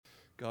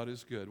God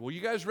is good. Well,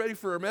 you guys ready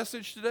for our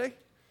message today?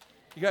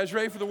 You guys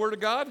ready for the Word of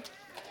God?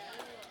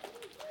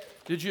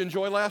 Did you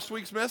enjoy last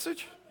week's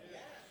message?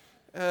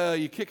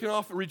 You kicking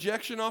off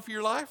rejection off of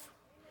your life?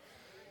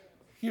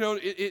 You know,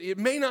 it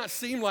may not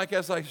seem like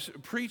as I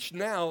preach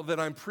now that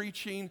I'm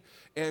preaching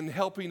and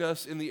helping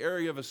us in the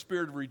area of a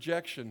spirit of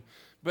rejection,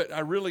 but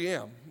I really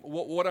am.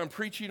 What I'm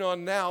preaching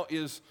on now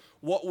is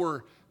what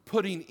we're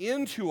putting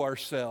into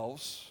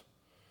ourselves.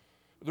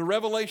 The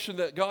revelation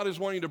that God is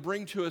wanting to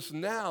bring to us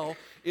now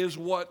is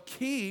what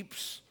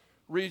keeps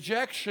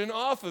rejection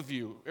off of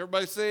you.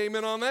 Everybody say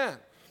amen on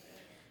that.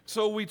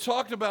 So we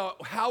talked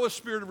about how a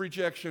spirit of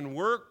rejection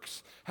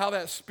works, how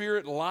that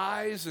spirit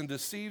lies and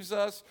deceives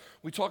us.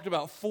 We talked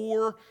about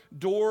 4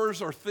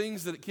 doors or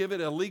things that give it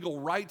a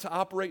legal right to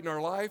operate in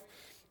our life.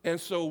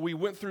 And so we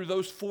went through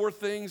those 4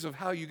 things of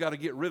how you got to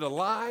get rid of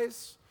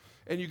lies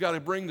and you got to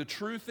bring the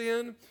truth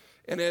in.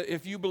 And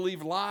if you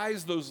believe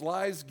lies, those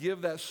lies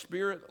give that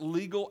spirit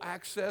legal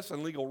access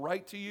and legal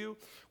right to you.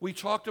 We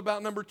talked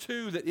about number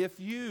 2, that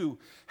if you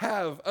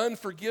have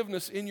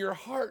unforgiveness in your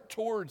heart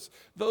towards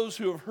those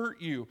who have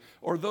hurt you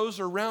or those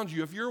around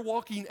you, if you're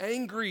walking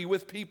angry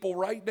with people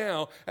right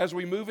now as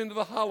we move into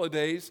the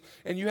holidays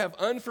and you have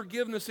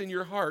unforgiveness in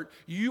your heart,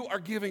 you are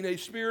giving a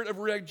spirit of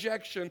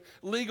rejection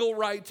legal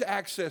right to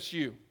access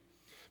you.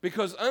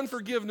 Because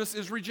unforgiveness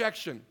is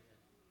rejection.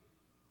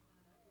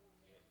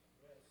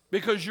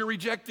 Because you're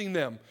rejecting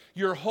them.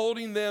 You're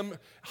holding them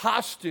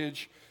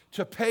hostage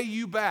to pay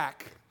you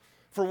back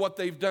for what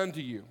they've done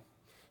to you.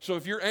 So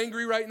if you're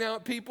angry right now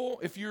at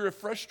people, if you're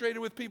frustrated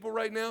with people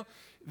right now,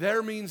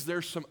 that means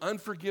there's some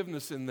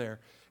unforgiveness in there.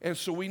 And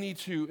so we need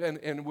to,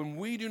 and when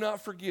we do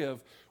not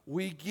forgive,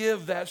 we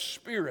give that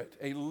spirit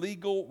a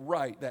legal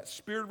right, that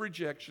spirit of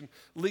rejection,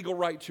 legal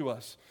right to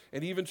us.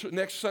 And even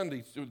next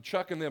Sunday,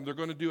 Chuck and them, they're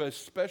going to do a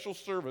special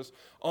service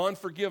on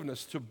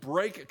forgiveness to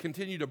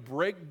continue to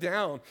break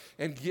down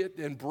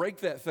and break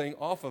that thing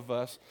off of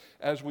us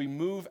as we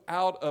move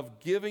out of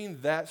giving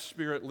that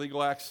spirit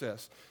legal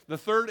access. The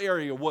third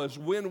area was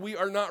when we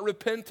are not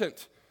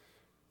repentant.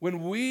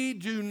 When we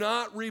do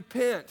not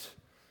repent,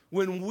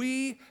 when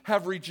we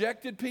have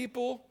rejected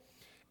people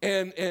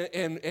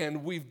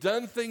and we've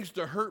done things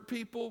to hurt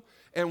people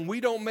and we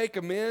don't make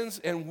amends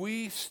and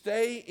we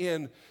stay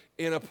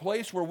in a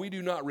place where we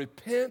do not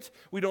repent,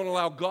 we don't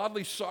allow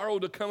godly sorrow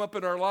to come up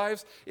in our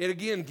lives, it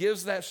again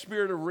gives that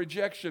spirit of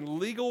rejection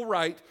legal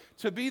right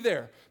to be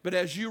there. But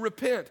as you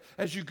repent,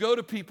 as you go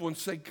to people and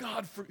say,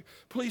 God,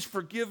 please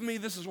forgive me,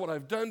 this is what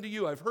I've done to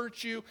you, I've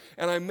hurt you,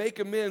 and I make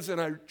amends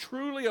and I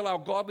truly allow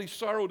godly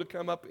sorrow to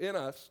come up in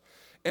us,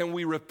 and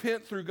we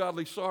repent through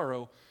godly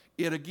sorrow,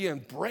 it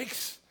again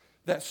breaks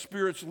that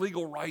spirit's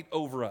legal right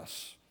over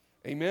us.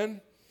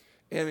 Amen?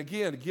 And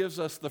again, it gives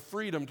us the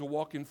freedom to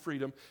walk in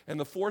freedom. And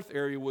the fourth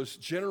area was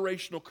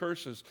generational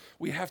curses.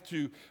 We have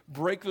to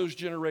break those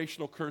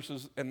generational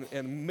curses, and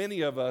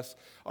many of us,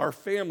 our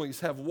families,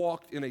 have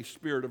walked in a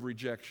spirit of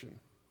rejection.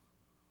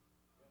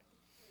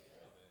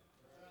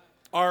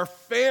 Our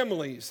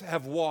families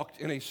have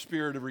walked in a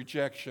spirit of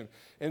rejection.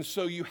 And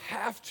so you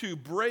have to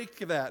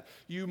break that.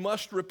 You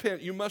must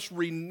repent. You must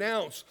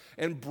renounce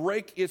and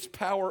break its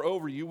power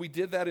over you. We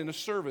did that in a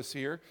service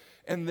here.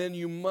 And then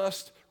you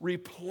must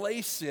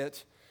replace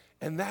it.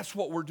 And that's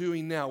what we're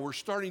doing now. We're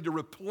starting to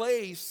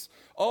replace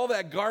all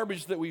that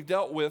garbage that we've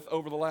dealt with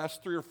over the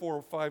last 3 or 4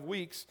 or 5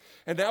 weeks.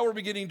 And now we're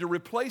beginning to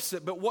replace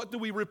it. But what do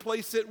we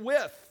replace it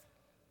with?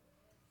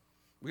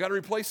 We got to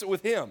replace it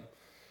with Him.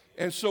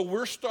 And so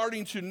we're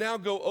starting to now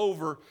go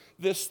over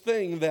this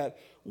thing that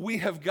we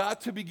have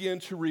got to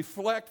begin to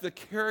reflect the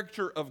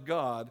character of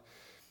God,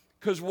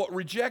 because what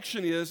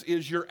rejection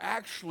is you're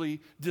actually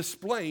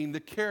displaying the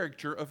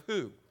character of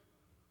who?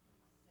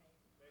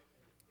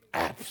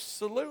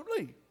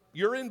 Absolutely.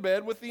 You're in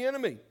bed with the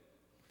enemy.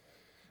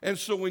 And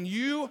so when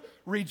you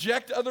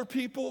reject other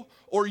people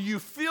or you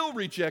feel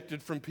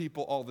rejected from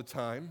people all the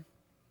time,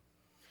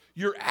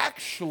 you're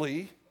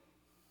actually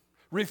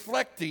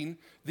reflecting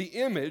the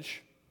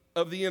image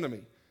of the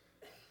enemy,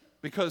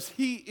 because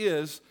he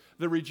is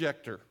the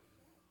rejecter,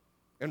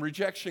 and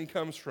rejection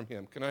comes from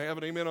him. Can I have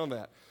an amen on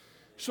that?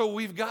 So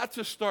we've got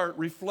to start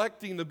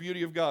reflecting the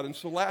beauty of God. And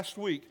so last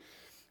week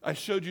I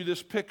showed you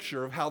this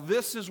picture of how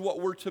this is what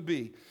we're to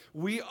be.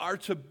 We are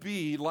to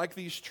be like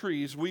these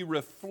trees. We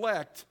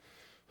reflect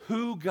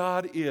who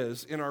God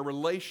is in our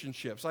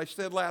relationships. I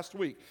said last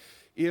week,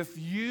 if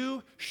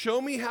you show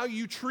me how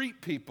you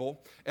treat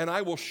people, and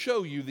I will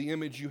show you the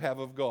image you have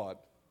of God.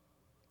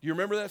 You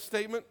remember that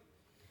statement?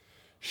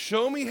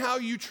 Show me how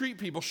you treat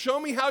people. Show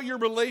me how your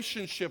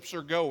relationships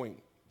are going.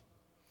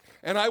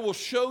 And I will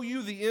show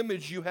you the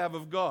image you have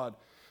of God.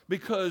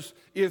 Because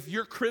if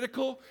you're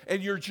critical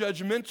and you're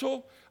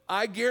judgmental,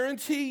 I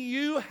guarantee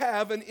you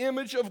have an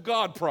image of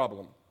God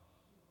problem.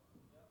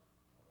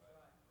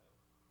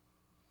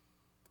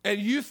 And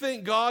you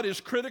think God is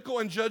critical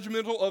and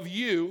judgmental of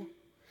you,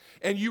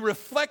 and you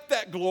reflect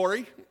that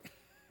glory,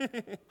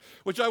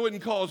 which I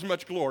wouldn't call as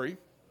much glory,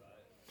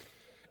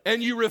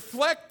 And you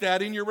reflect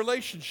that in your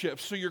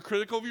relationships. So you're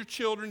critical of your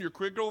children, you're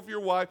critical of your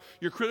wife,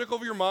 you're critical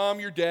of your mom,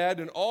 your dad,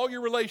 and all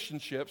your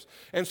relationships.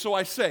 And so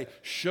I say,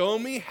 show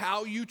me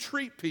how you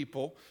treat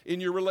people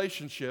in your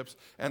relationships,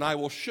 and I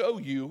will show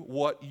you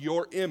what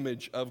your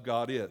image of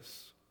God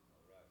is.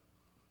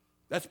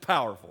 That's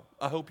powerful.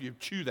 I hope you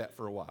chew that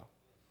for a while.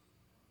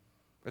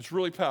 That's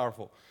really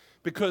powerful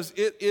because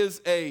it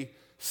is a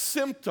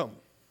symptom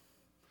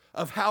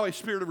of how a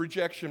spirit of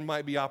rejection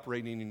might be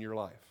operating in your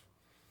life.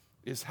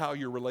 Is how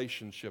your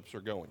relationships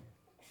are going.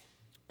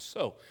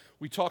 So,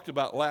 we talked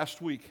about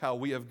last week how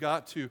we have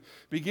got to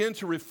begin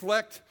to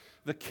reflect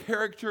the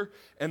character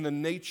and the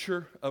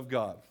nature of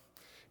God.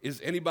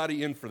 Is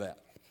anybody in for that?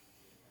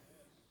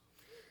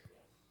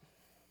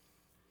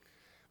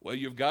 Well,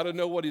 you've got to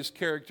know what his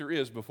character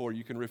is before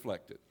you can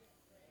reflect it.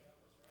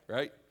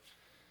 Right?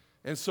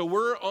 And so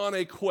we're on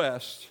a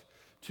quest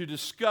to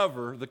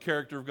discover the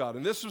character of God.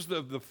 And this was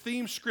the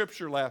theme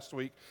scripture last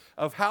week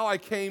of how I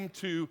came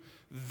to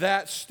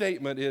that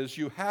statement is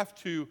you have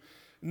to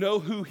know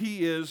who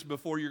he is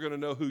before you're going to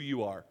know who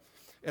you are.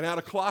 And out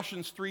of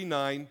Colossians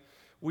 3:9,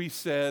 we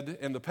said,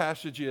 and the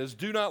passage is,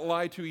 do not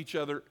lie to each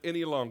other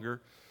any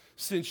longer,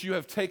 since you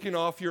have taken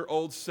off your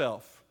old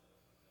self.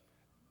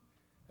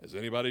 Has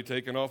anybody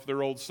taken off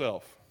their old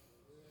self?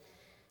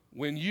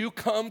 When you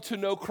come to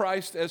know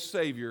Christ as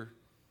Savior,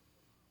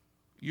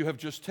 you have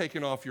just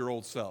taken off your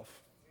old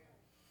self.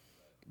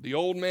 The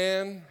old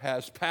man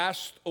has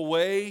passed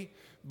away.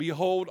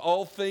 Behold,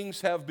 all things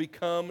have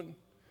become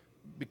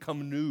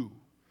new.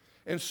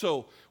 And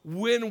so,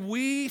 when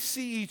we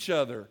see each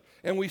other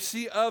and we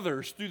see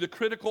others through the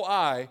critical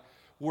eye,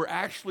 we're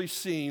actually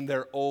seeing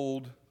their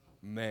old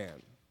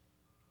man.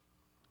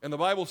 And the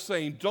Bible's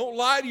saying, don't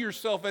lie to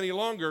yourself any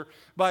longer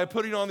by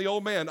putting on the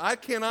old man. I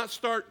cannot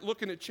start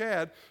looking at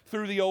Chad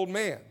through the old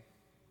man.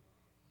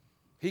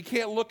 He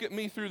can't look at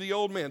me through the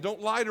old man. Don't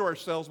lie to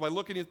ourselves by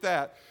looking at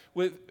that.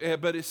 But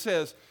it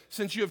says,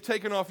 since you have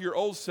taken off your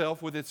old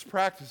self with its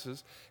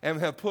practices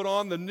and have put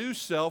on the new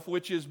self,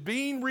 which is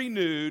being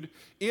renewed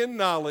in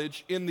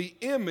knowledge in the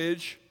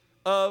image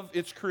of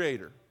its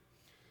creator.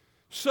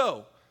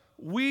 So,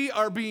 we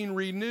are being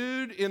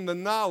renewed in the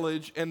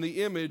knowledge and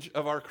the image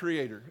of our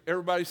creator.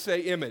 Everybody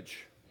say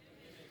image.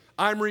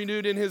 I'm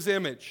renewed in his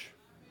image.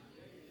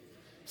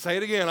 Say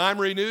it again.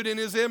 I'm renewed in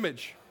his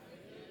image.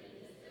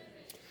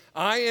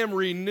 I am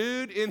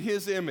renewed in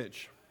his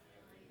image.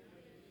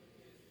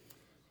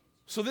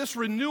 So this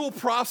renewal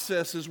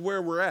process is where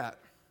we're at.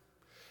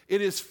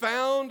 It is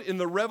found in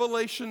the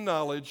revelation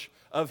knowledge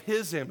of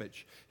his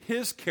image,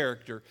 his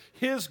character,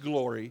 his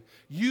glory.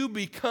 You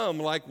become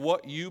like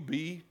what you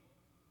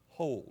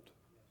behold.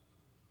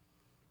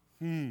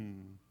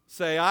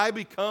 Say, I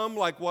become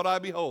like what I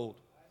behold.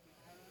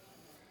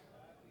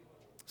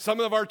 Some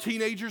of our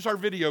teenagers are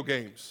video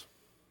games.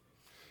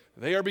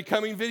 They are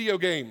becoming video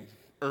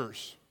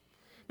gamers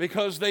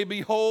because they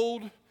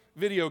behold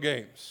video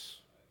games.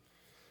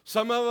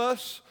 Some of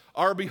us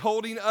are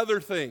beholding other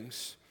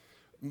things.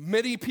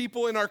 Many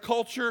people in our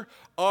culture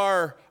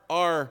are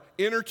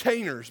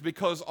entertainers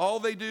because all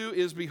they do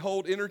is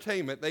behold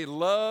entertainment. They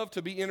love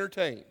to be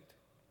entertained.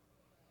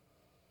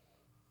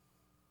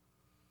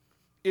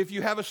 If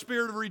you have a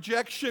spirit of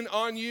rejection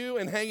on you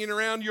and hanging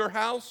around your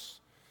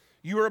house,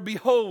 you are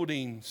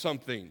beholding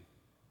something.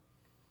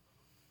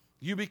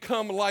 You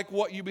become like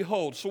what you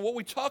behold. So what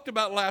we talked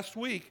about last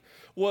week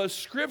was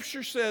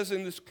Scripture says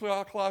in this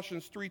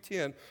Colossians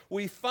 3:10,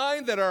 we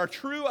find that our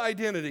true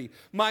identity,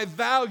 my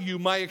value,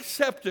 my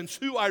acceptance,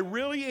 who I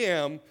really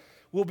am,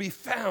 will be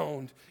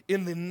found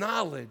in the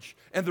knowledge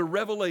and the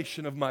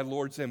revelation of my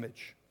Lord's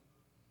image.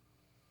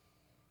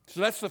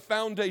 So that's the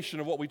foundation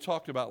of what we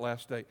talked about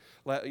last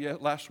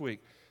week.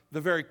 The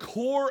very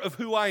core of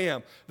who I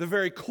am, the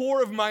very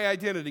core of my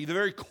identity, the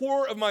very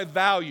core of my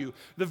value,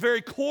 the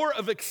very core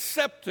of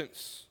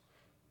acceptance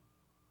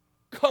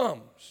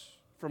comes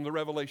from the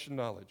revelation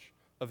knowledge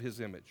of his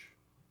image.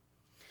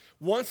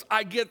 Once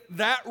I get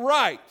that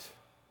right,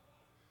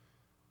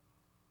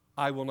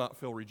 I will not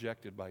feel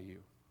rejected by you.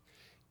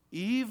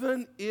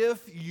 Even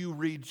if you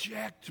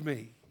reject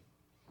me,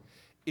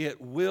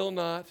 it will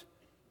not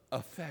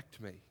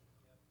affect me.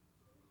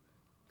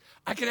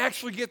 I can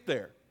actually get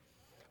there.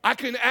 I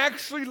can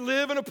actually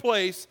live in a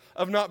place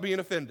of not being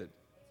offended.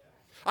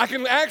 I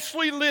can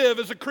actually live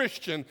as a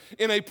Christian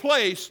in a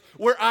place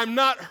where I'm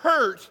not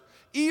hurt,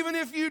 even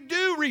if you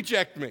do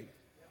reject me.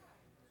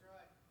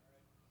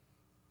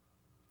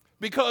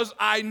 Because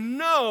I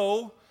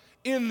know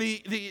in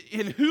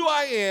who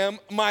I am,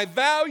 my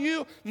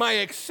value, my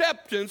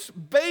acceptance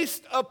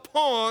based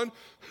upon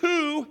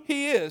who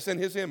he is and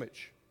his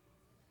image.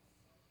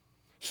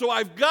 So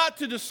I've got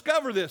to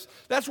discover this.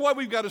 That's why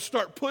we've got to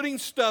start putting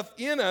stuff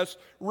in us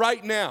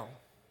right now.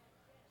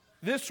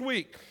 This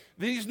week,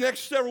 these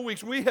next several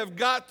weeks, we have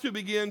got to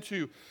begin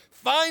to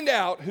find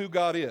out who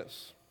God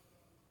is.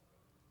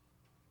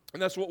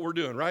 And that's what we're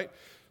doing, right?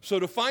 So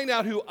to find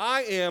out who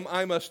I am,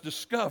 I must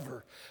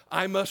discover,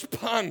 I must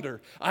ponder,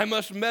 I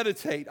must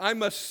meditate, I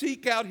must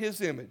seek out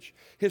his image,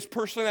 his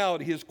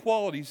personality, his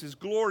qualities, his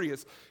glory,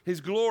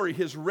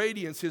 his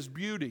radiance, his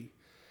beauty.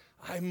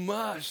 I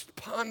must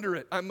ponder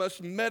it. I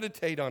must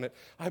meditate on it.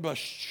 I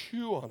must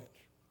chew on it.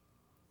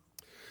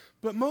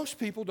 But most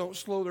people don't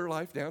slow their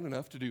life down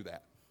enough to do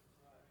that.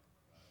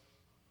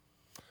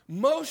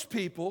 Most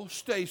people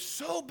stay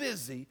so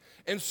busy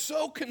and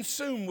so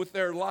consumed with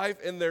their life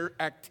and their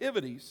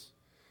activities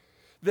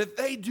that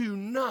they do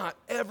not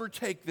ever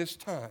take this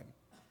time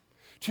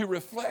to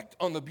reflect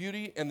on the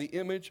beauty and the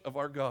image of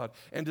our God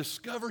and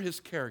discover his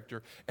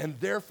character, and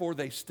therefore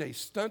they stay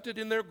stunted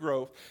in their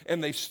growth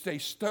and they stay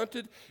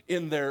stunted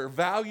in their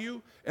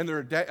value and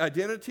their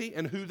identity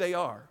and who they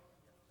are.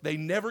 They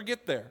never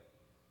get there.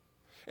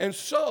 And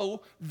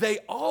so they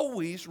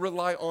always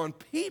rely on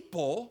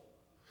people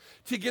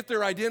to get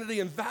their identity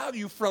and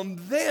value from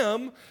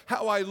them,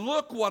 how I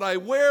look, what I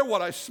wear,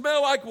 what I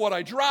smell like, what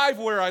I drive,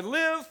 where I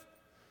live,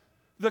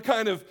 the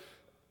kind of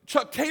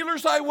Chuck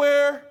Taylors I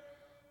wear,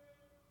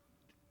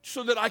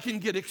 so that I can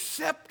get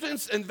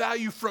acceptance and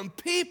value from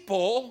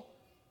people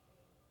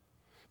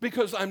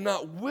because I'm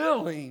not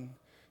willing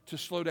to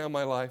slow down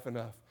my life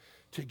enough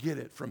to get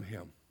it from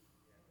him.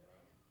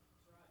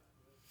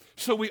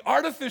 So we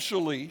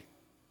artificially,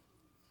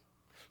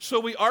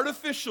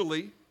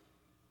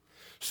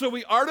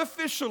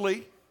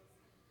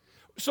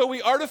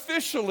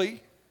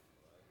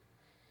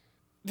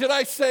 did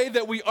I say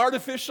that we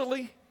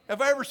artificially?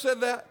 Have I ever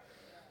said that?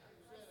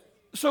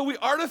 So we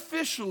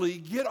artificially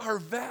get our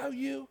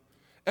value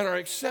and our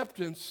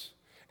acceptance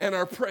and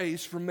our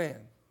praise from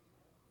man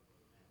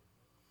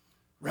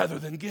rather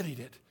than getting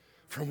it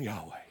from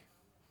Yahweh.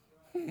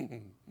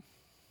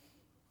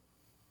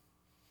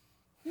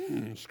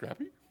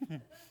 Scrappy?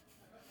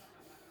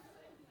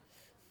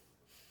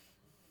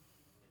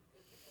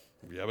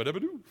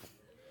 Yabba-dabba-doo.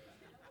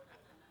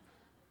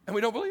 And we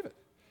don't believe it.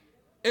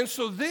 And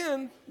so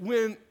then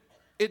when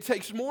it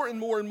takes more and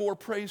more and more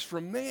praise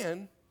from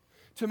man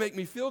to make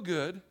me feel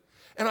good,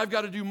 and I've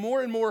got to do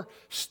more and more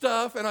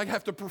stuff, and I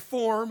have to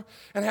perform,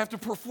 and have to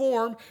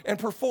perform, and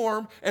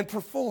perform, and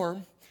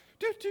perform.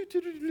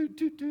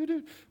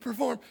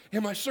 Perform.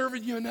 Am I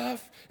serving you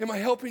enough? Am I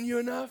helping you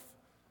enough?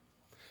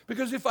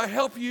 Because if I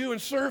help you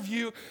and serve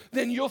you,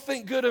 then you'll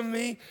think good of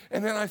me,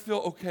 and then I feel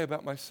okay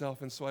about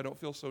myself, and so I don't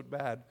feel so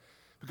bad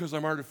because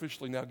I'm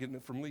artificially now getting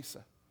it from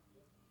Lisa.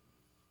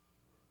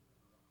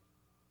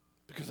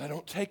 Because I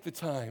don't take the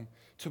time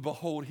to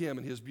behold him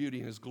and his beauty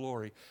and his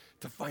glory,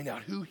 to find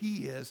out who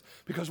he is.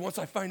 Because once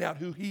I find out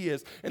who he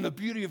is and the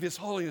beauty of his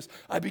holiness,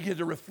 I begin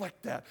to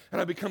reflect that.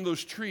 And I become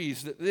those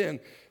trees that then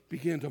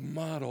begin to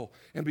model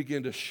and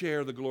begin to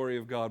share the glory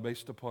of God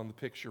based upon the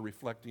picture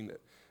reflecting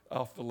it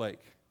off the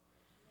lake.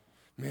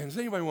 Man, does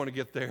anybody want to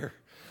get there?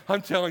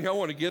 I'm telling you, I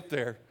want to get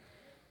there.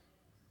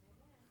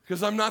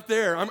 Because I'm not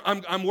there.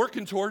 I'm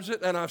working towards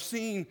it, and I've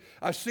seen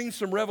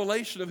some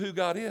revelation of who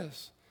God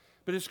is.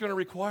 But it's going to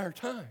require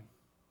time.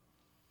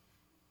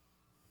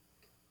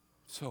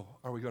 So,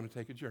 are we going to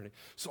take a journey?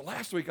 So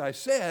last week I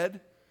said,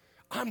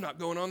 I'm not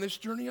going on this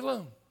journey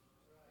alone.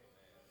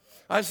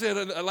 I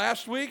said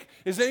last week,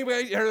 are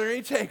there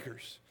any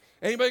takers?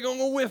 Anybody going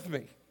to go with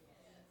me?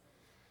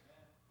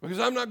 Because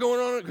I'm not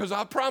going on it, because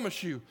I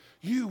promise you,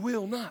 you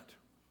will not.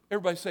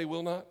 Everybody say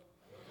will not.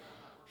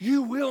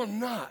 You will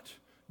not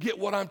get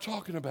what I'm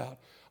talking about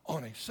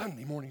on a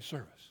Sunday morning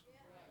service.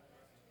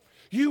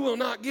 You will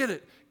not get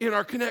it in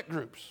our connect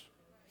groups.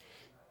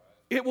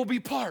 It will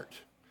be part.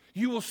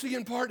 You will see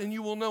in part and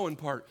you will know in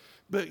part.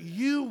 But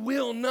you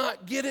will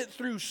not get it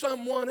through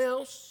someone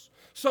else.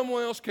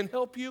 Someone else can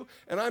help you,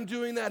 and I'm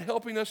doing that,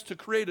 helping us to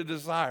create a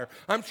desire.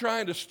 I'm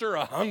trying to stir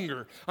a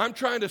hunger. I'm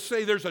trying to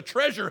say there's a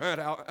treasure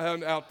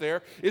hunt out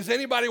there. Does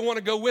anybody want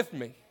to go with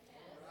me?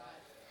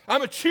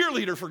 I'm a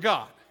cheerleader for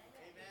God.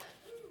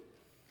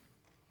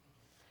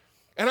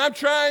 And I'm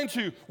trying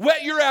to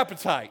whet your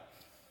appetite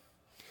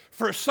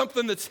for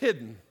something that's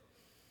hidden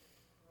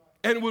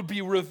and would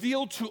be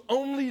revealed to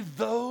only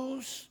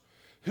those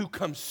who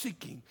come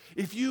seeking.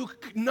 If you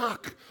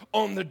knock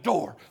on the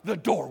door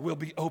will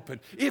be open.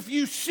 If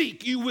you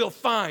seek, you will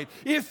find.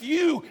 If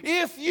you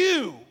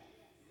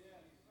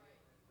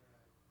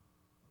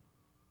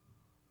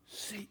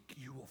seek,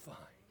 you will find.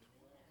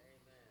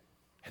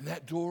 And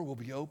that door will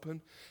be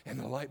open, and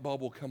the light bulb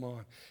will come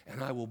on,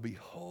 and I will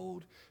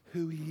behold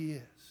who he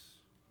is.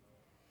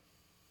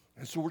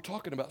 And so we're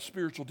talking about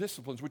spiritual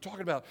disciplines. We're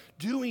talking about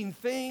doing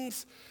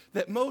things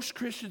that most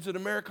Christians in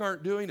America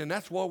aren't doing, and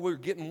that's why we're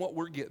getting what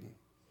we're getting.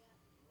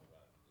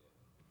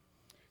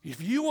 If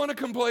you want to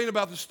complain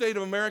about the state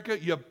of America,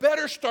 you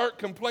better start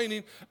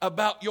complaining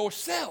about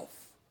yourself.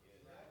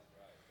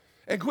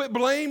 And quit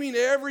blaming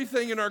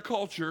everything in our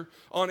culture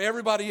on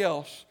everybody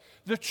else.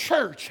 The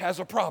church has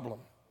a problem.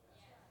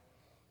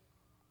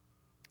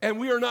 And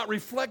we are not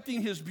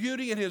reflecting his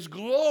beauty and his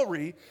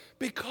glory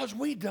because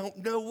we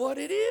don't know what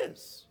it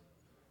is.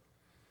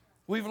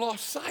 We've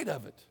lost sight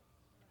of it.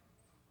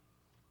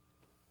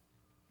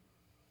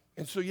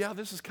 And so, yeah,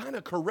 this is kind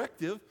of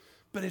corrective,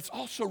 But it's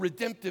also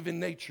redemptive in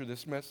nature,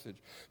 this message,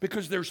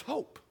 because there's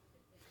hope.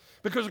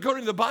 Because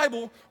according to the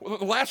Bible,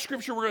 the last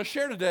scripture we're going to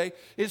share today,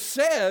 it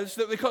says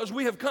that because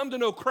we have come to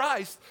know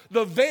Christ,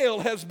 the veil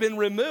has been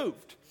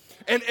removed.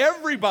 And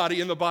everybody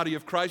in the body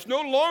of Christ,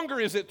 no longer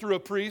is it through a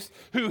priest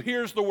who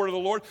hears the word of the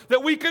Lord,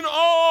 that we can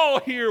all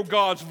hear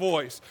God's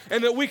voice,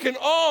 and that we can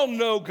all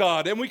know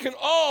God, and we can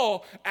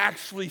all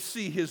actually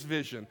see his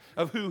vision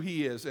of who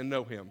he is and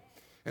know him.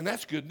 And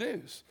that's good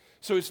news.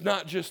 So it's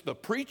not just the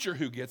preacher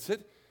who gets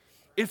it,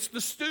 it's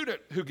the student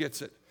who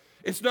gets it.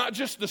 It's not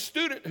just the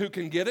student who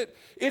can get it,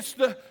 it's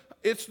the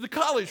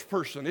college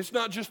person. It's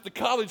not just the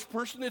college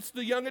person, it's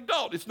the young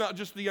adult. It's not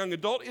just the young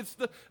adult, it's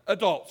the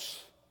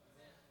adults.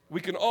 We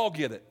can all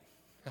get it.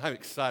 I'm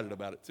excited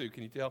about it too,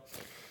 can you tell?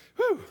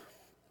 Whew.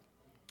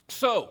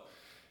 So,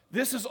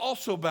 this is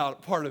also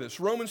about part of this.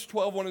 Romans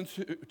 12, 1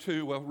 and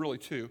 2, well, really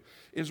 2,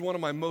 is one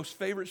of my most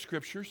favorite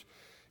scriptures,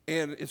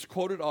 and it's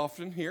quoted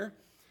often here.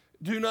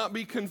 Do not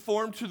be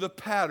conformed to the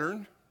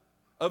pattern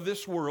of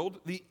this world,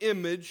 the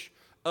image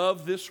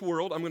of this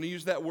world. I'm going to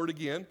use that word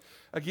again.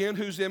 Again,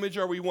 whose image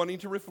are we wanting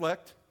to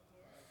reflect?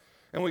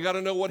 And we got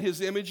to know what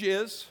his image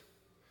is.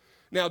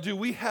 Now, do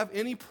we have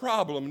any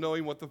problem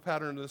knowing what the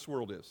pattern of this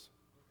world is?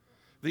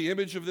 The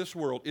image of this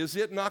world. Is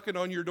it knocking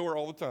on your door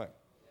all the time?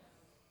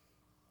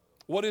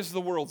 What is the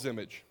world's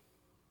image?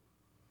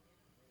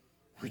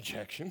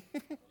 Rejection.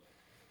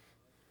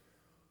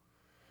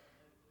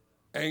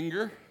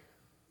 Anger.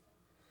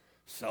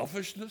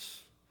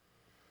 Selfishness.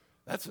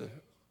 That's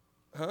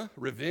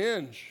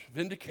revenge.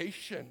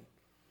 Vindication.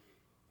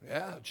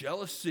 Yeah,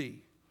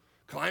 jealousy.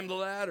 Climb the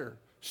ladder.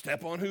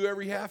 Step on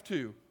whoever you have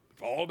to.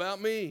 It's all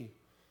about me.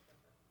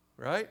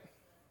 Right?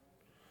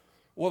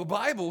 Well, the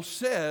Bible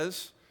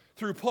says,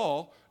 through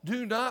Paul,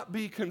 do not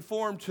be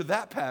conformed to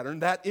that pattern,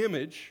 that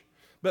image,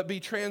 but be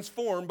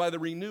transformed by the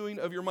renewing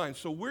of your mind.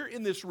 So we're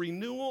in this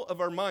renewal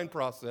of our mind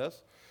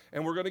process,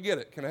 and we're going to get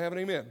it. Can I have an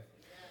amen?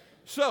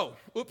 So,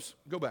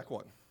 go back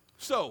one.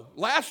 So,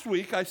 last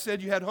week I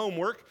said you had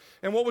homework,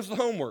 and what was the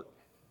homework?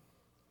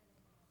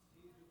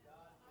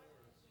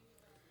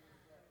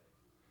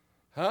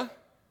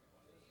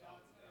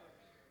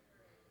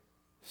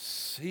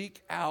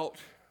 Seek out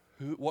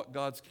what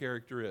God's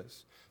character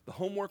is. The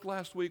homework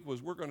last week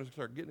was we're going to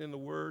start getting in the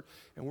Word,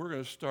 and we're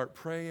going to start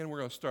praying, we're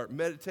going to start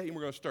meditating,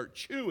 we're going to start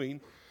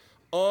chewing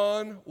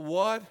on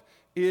what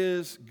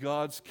is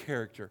God's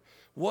character,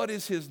 what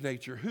is his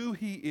nature, who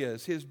he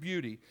is, his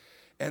beauty.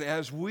 And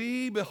as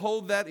we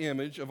behold that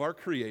image of our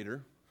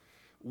Creator,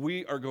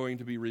 we are going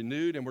to be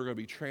renewed, and we're going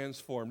to be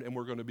transformed, and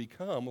we're going to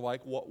become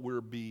like what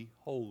we're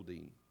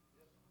beholding.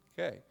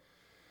 Okay.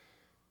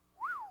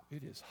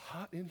 It is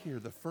hot in here.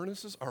 The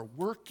furnaces are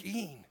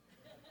working.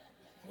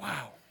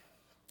 Wow.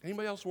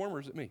 Anybody else warm, or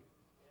is it me?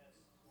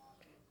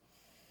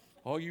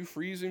 All you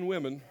freezing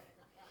women,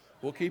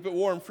 we'll keep it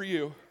warm for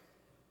you.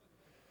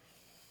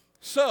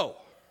 So,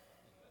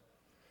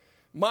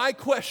 my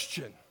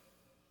question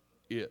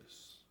is,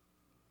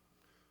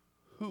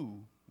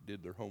 who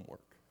did their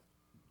homework?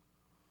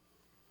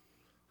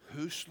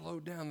 Who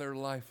slowed down their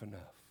life enough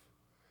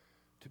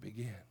to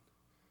begin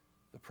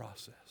the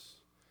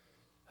process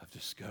of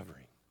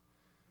discovering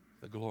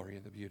the glory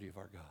and the beauty of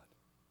our God?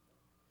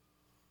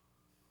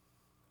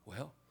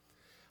 Well,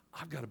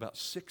 I've got about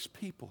 6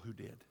 people who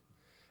did.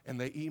 And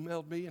they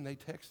emailed me and they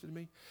texted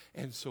me.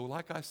 And so,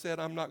 like I said,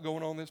 I'm not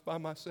going on this by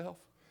myself.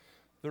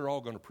 They're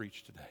all going to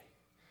preach today.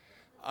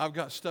 I've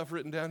got stuff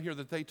written down here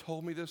that they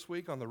told me this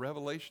week on the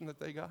revelation that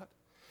they got.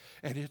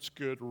 And it's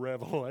good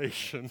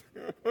revelation.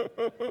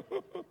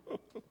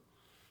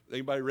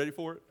 Anybody ready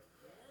for it?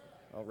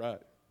 All right.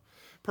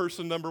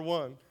 Person number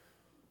 1.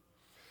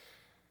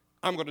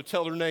 I'm going to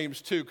tell their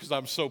names too because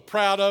I'm so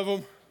proud of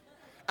them.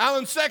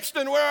 Alan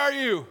Sexton, where are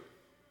you?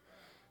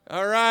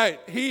 All right.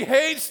 He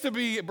hates to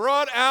be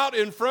brought out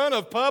in front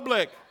of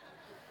public.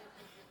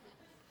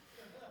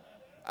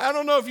 I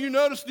don't know if you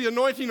noticed the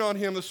anointing on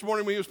him this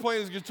morning when he was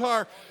playing his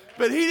guitar,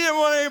 but he didn't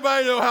want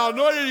anybody to know how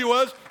anointed he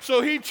was,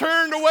 so he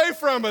turned away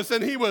from us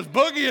and he was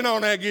boogieing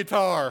on that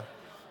guitar.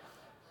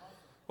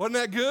 Wasn't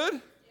that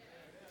good?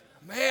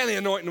 Man, the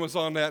anointing was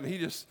on that, and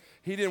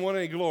he didn't want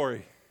any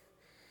glory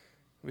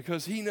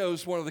because he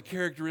knows one of the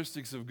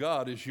characteristics of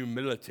God is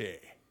humility.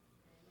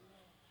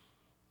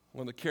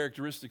 One of the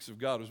characteristics of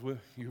God is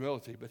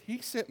humility. But he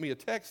sent me a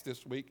text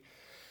this week,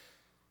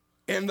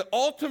 and the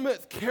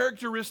ultimate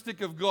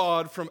characteristic of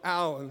God from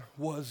Alan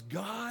was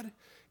God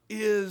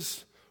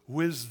is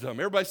wisdom.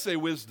 Everybody say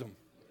wisdom.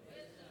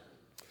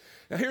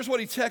 Now here's what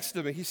he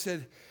texted me. He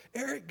said,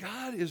 Eric,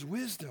 God is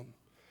wisdom.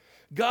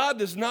 God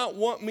does not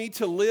want me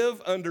to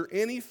live under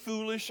any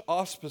foolish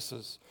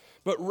auspices,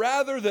 but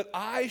rather that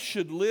I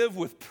should live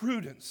with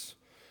prudence,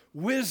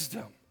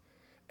 wisdom,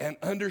 and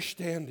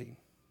understanding.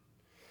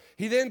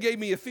 He then gave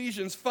me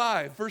Ephesians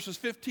 5, verses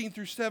 15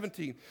 through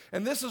 17.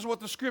 And this is what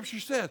the scripture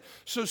said.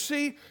 So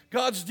see,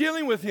 God's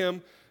dealing with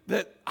him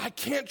that I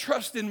can't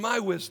trust in my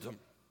wisdom.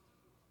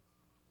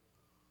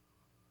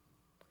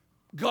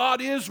 God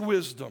is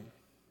wisdom.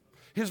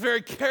 His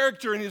very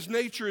character and his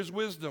nature is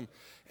wisdom.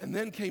 And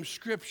then came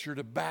Scripture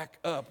to back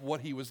up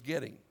what he was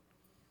getting.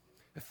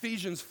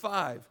 Ephesians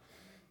 5,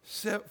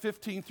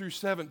 15 through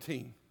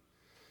 17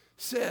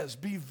 says,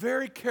 be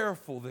very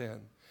careful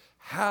then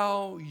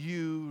how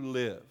you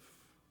live.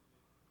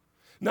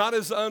 Not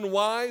as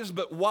unwise,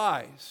 but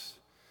wise,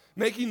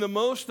 making the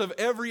most of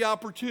every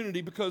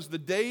opportunity because the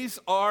days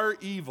are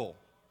evil.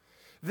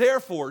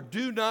 Therefore,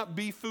 do not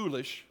be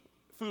foolish.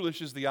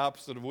 Foolish is the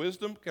opposite of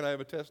wisdom. Can I have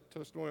a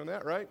testimony on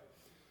that, right?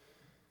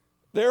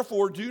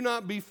 Therefore, do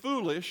not be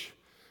foolish,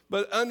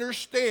 but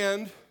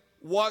understand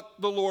what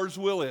the Lord's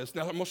will is.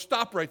 Now, I'm going to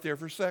stop right there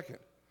for a second.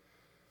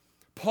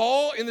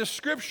 Paul, in the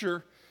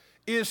Scripture,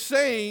 is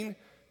saying,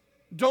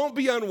 don't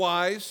be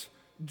unwise,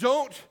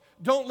 don't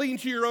lean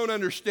to your own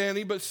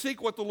understanding, but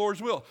seek what the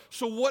Lord's will.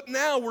 So what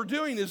now we're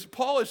doing is,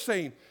 Paul is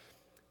saying,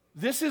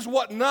 this is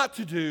what not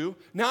to do.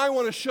 Now I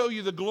want to show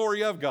you the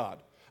glory of God.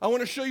 I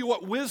want to show you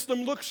what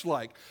wisdom looks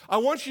like. I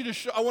want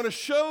to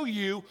show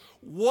you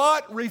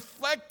what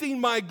reflecting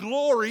my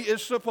glory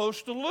is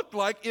supposed to look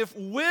like if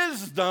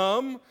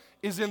wisdom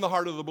is in the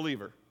heart of the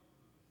believer.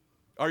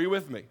 Are you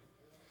with me?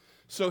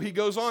 So he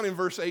goes on in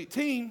verse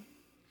 18,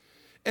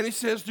 and he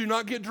says, do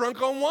not get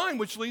drunk on wine,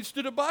 which leads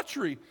to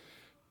debauchery.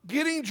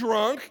 Getting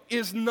drunk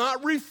is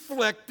not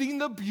reflecting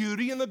the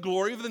beauty and the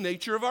glory of the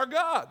nature of our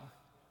God.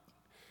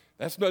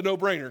 That's a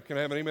no-brainer. Can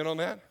I have an amen on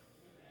that?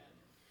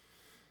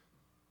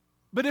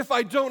 But if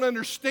I don't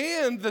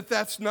understand that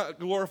that's not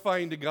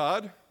glorifying to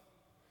God,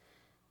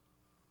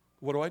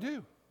 what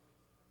do?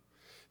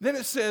 Then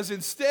it says,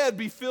 instead,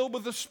 be filled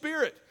with the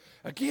Spirit.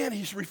 Again,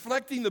 he's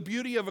reflecting the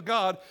beauty of a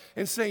God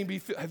and saying,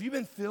 have you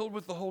been filled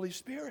with the Holy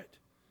Spirit?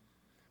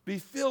 Be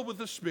filled with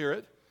the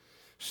Spirit.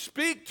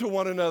 Speak to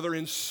one another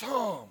in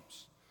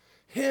psalms,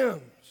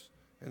 hymns,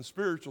 and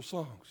spiritual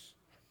songs.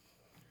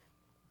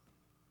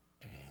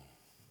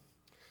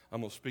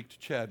 I'm going to speak to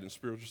Chad in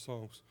spiritual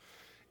songs.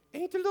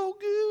 Ain't the Lord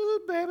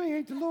good, baby?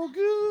 Ain't the Lord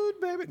good,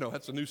 baby? No,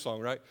 that's a new song,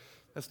 right?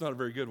 That's not a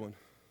very good one.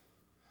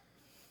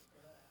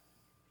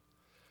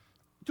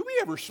 Do we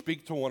ever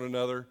speak to one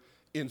another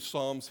in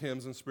psalms,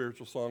 hymns, and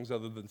spiritual songs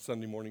other than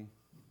Sunday morning?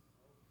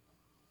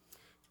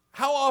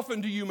 How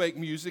often do you make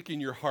music in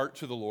your heart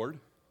to the Lord?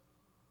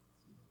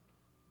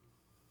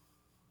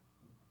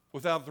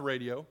 Without the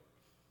radio?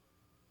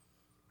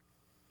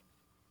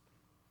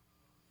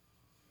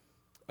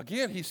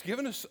 Again,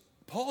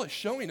 Paul is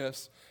showing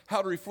us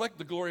how to reflect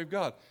the glory of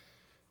God.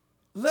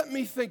 Let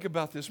me think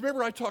about this.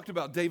 Remember I talked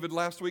about David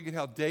last week and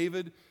how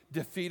David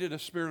defeated a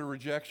spirit of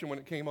rejection when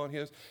it came on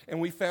his, and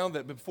we found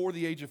that before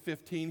the age of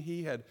 15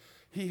 he had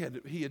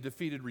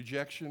defeated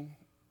rejection.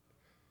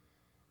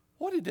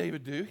 What did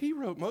David do? He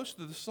wrote most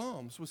of the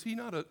Psalms. Was he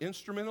not an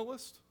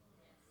instrumentalist?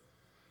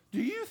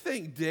 Do you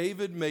think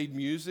David made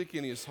music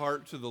in his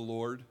heart to the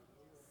Lord?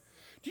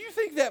 Do you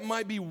think that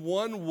might be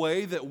one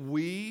way that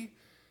we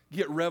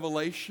get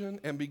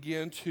revelation and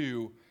begin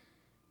to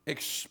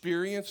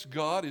experience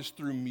God is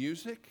through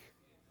music?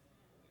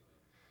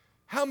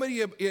 How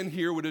many in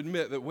here would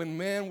admit that when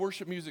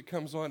worship music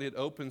comes on, it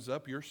opens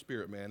up your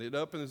spirit, man? It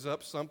opens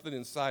up something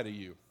inside of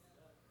you.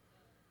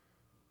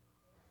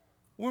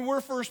 When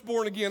we're first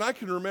born again, I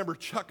can remember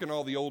chucking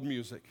all the old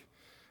music.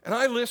 And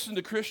I listened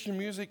to Christian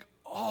music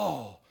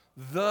all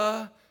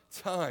the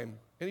time.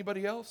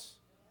 Anybody else?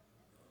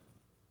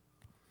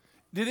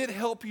 Did it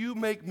help you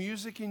make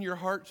music in your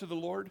heart to the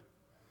Lord?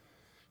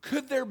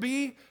 Could there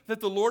be that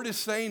the Lord is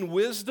saying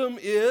wisdom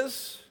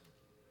is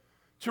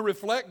to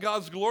reflect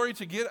God's glory,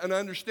 to get an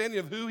understanding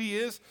of who He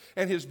is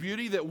and His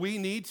beauty, that we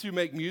need to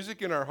make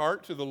music in our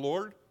heart to the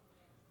Lord?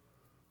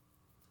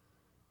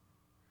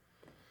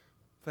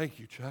 Thank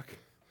you, Chuck.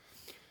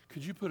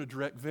 Could you put a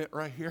direct vent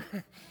right here?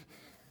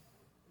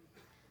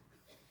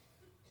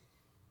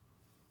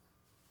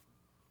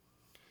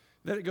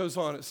 Then it goes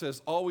on, it says,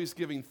 always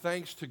giving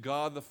thanks to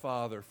God the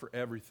Father for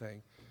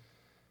everything.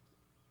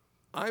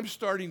 I'm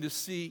starting to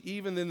see,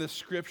 even in the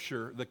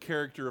Scripture, the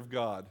character of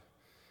God,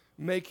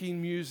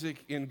 making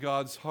music in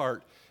God's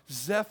heart.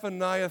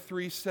 Zephaniah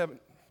 3:7,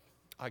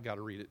 I got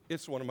to read it.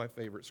 It's one of my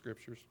favorite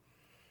scriptures.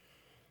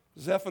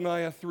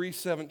 Zephaniah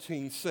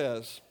 3:17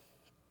 says,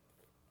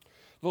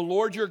 the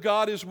Lord your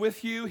God is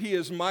with you. He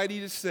is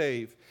mighty to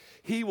save.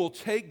 He will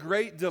take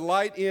great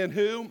delight in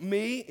who?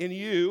 Me, in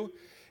you.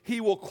 He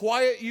will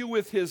quiet you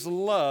with His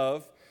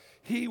love.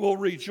 He will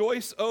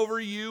rejoice over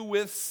you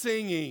with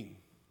singing.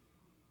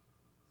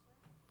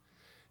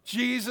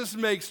 Jesus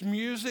makes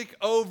music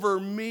over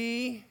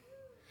me.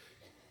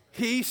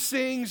 He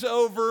sings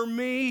over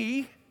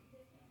me.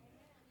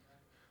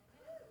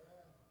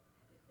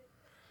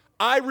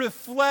 I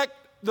reflect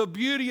the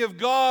beauty of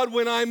God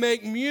when I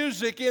make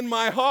music in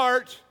my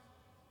heart.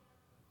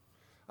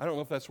 I don't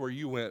know if that's where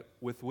you went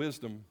with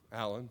wisdom,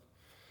 Alan.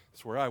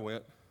 That's where I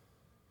went.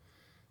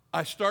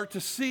 I start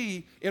to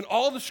see in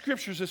all the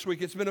scriptures this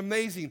week, it's been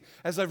amazing.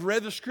 As I've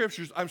read the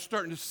scriptures, I'm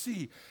starting to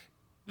see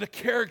the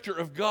character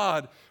of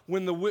God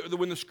when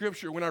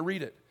I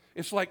read it.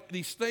 It's like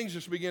these things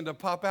just begin to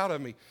pop out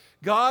of me.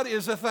 God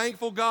is a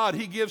thankful God.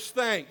 He gives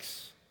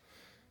thanks.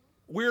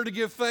 We're to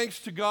give thanks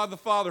to God the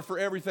Father for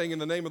everything in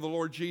the name of the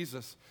Lord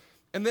Jesus.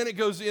 And then it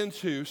goes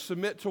into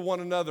submit to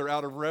one another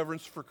out of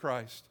reverence for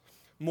Christ.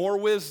 More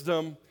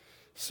wisdom,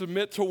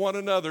 submit to one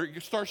another.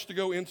 It starts to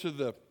go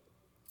into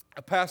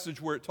a passage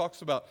where it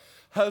talks about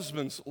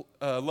husbands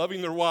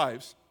loving their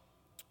wives,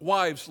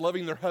 wives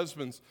loving their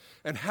husbands,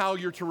 and how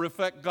you're to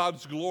reflect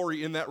God's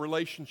glory in that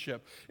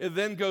relationship. It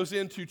then goes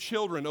into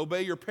children,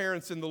 obey your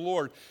parents in the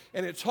Lord.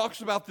 And it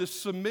talks about this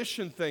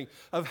submission thing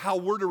of how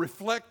we're to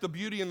reflect the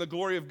beauty and the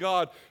glory of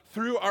God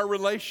through our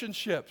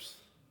relationships.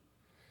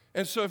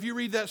 And so if you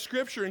read that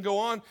scripture and go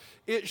on,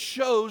 it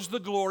shows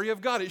the glory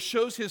of God. It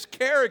shows His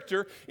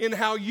character in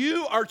how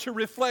you are to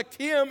reflect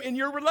Him in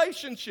your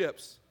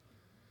relationships.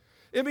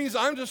 It means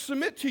I'm to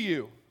submit to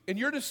you, and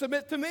you're to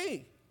submit to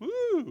me.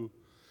 Woo!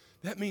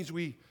 That means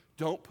we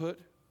don't put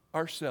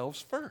ourselves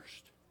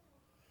first.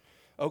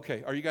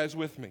 Okay, are you guys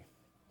with me?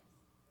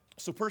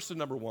 So person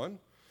number one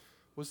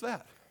was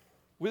that,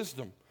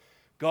 wisdom.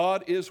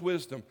 God is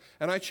wisdom.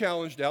 And I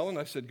challenged Alan,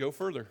 I said, go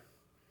further.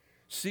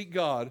 Seek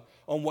God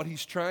on what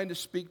He's trying to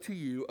speak to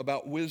you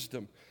about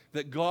wisdom.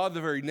 That God,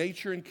 the very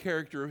nature and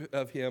character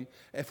of Him,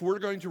 if we're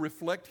going to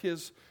reflect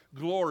His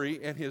glory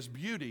and His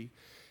beauty,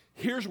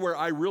 here's where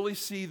I really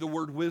see the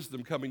word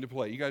wisdom coming to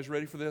play. You guys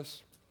ready for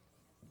this?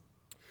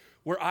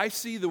 Where I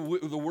see the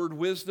word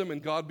wisdom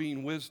and God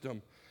being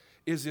wisdom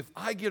is if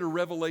I get a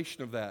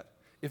revelation of that.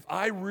 If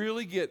I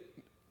really get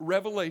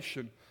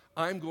revelation,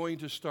 I'm going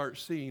to start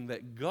seeing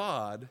that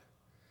God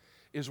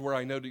is where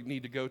I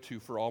need to go to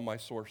for all my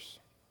source.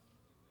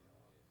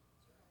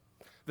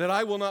 That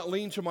I will not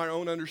lean to my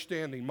own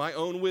understanding, my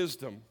own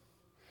wisdom,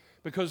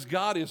 because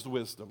God is the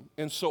wisdom.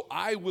 And so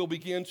I will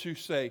begin to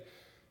say,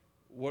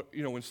 when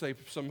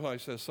somebody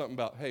says something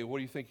about, hey, what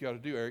do you think you ought to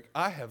do, Eric?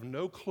 I have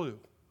no clue.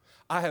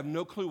 I have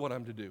no clue what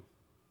I'm to do.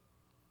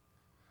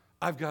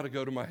 I've got to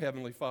go to my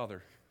Heavenly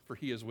Father, for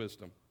He is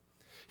wisdom.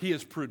 He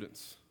is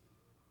prudence.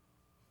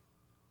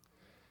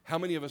 How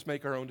many of us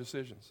make our own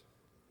decisions?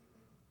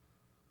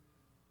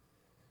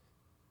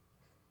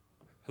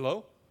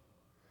 Hello?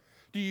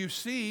 Do you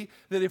see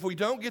that if we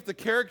don't get the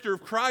character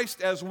of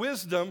Christ as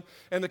wisdom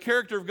and the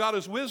character of God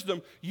as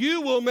wisdom,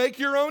 you will make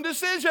your own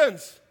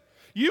decisions.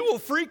 You will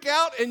freak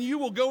out and you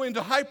will go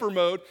into hyper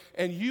mode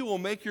and you will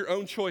make your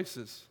own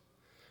choices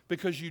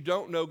because you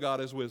don't know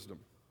God as wisdom.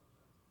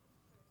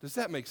 Does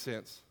that make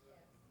sense?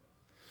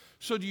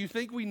 So do you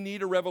think we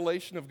need a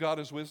revelation of God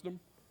as wisdom?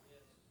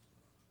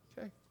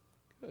 Okay,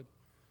 good.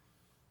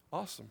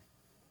 Awesome.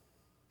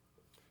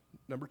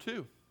 Number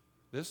two.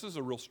 This is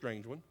a real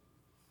strange one.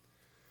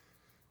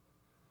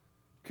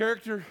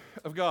 Character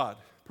of God.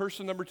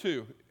 Person number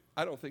two.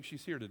 I don't think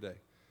she's here today.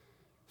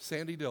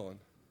 Sandy Dillon.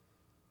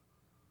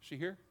 Is she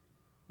here?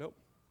 Nope.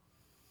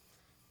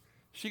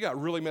 She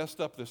got really messed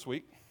up this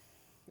week.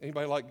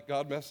 Anybody like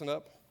God messing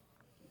up?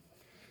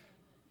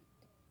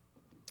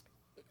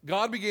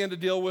 God began to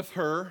deal with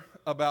her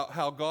about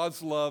how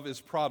God's love is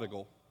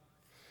prodigal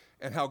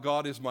and how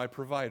God is my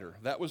provider.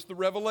 That was the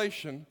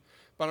revelation,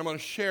 but I'm going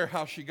to share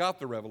how she got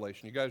the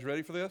revelation. You guys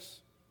ready for this?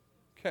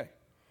 Okay.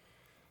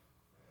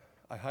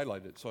 I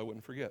highlighted it so I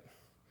wouldn't forget.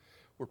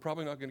 We're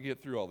probably not going to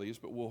get through all these,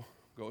 but we'll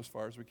go as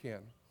far as we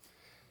can.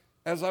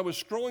 As I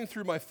was scrolling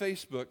through my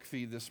Facebook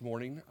feed this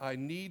morning, I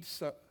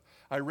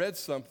read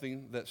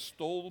something that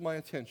stole my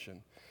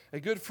attention. A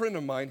good friend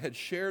of mine had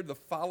shared the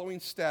following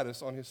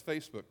status on his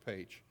Facebook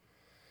page.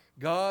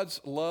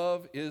 God's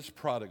love is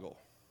prodigal.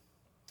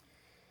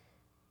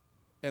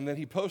 And then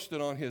he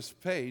posted on his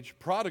page,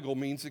 prodigal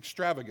means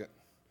extravagant,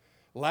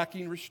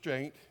 lacking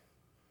restraint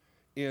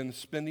in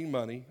spending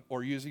money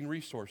or using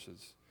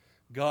resources.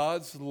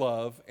 God's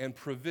love and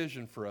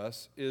provision for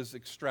us is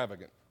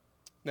extravagant.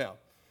 Now,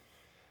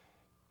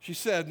 she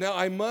said, now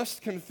I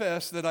must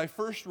confess that I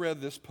first read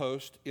this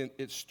post,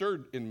 it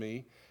stirred in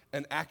me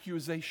an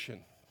accusation,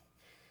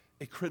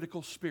 a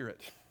critical spirit,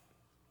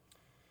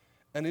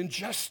 an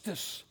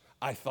injustice,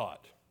 I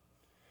thought.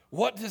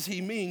 What does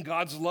he mean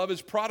God's love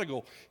is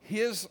prodigal?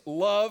 His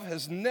love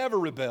has never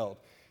rebelled,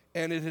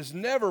 and it has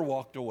never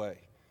walked away.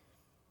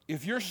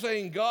 If you're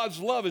saying God's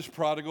love is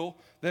prodigal,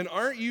 then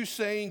aren't you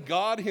saying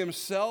God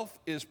Himself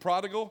is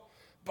prodigal?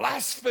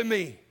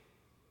 Blasphemy.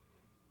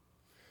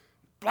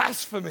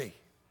 Blasphemy.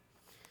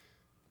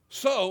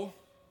 So,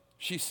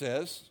 she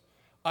says,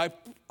 I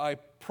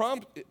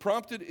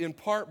prompted in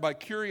part by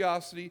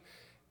curiosity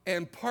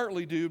and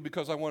partly due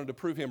because I wanted to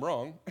prove him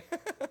wrong,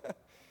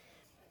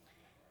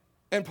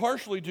 and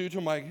partially due to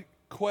my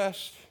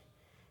quest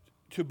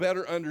to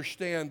better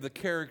understand the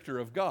character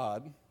of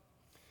God,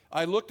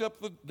 I looked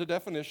up the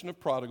definition of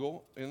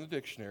prodigal in the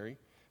dictionary,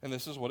 and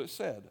this is what it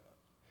said.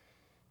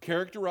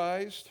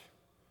 Characterized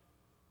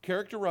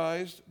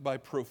by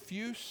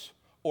profuse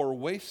or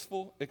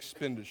wasteful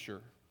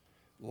expenditure.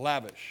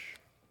 Lavish,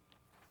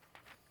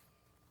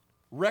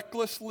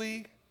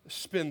 recklessly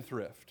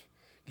spendthrift,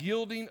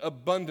 yielding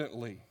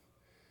abundantly,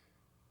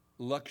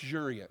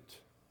 luxuriant.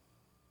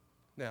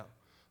 Now,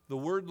 the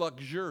word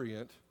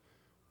luxuriant,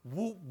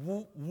 whoop,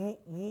 whoop,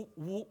 whoop, whoop,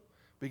 whoop,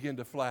 began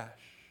to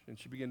flash, and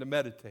she began to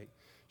meditate.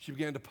 She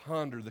began to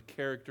ponder the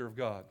character of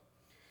God.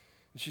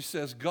 And she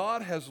says,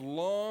 God has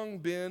long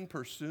been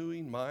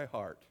pursuing my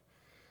heart.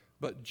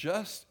 But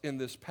just in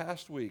this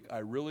past week, I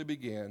really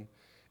began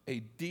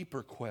a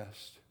deeper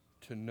quest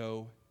to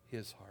know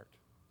his heart.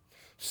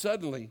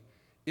 Suddenly,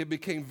 it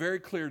became very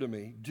clear to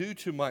me, due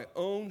to my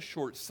own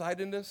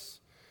short-sightedness,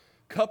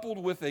 coupled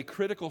with a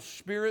critical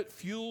spirit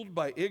fueled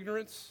by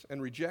ignorance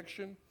and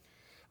rejection,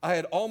 I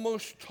had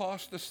almost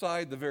tossed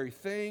aside the very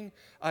thing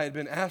I had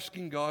been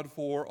asking God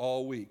for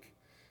all week.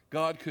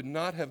 God could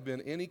not have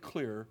been any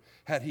clearer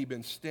had he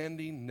been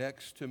standing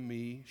next to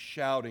me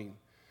shouting,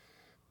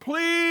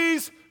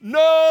 "Please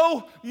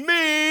know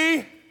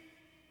me.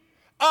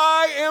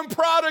 I am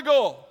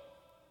prodigal."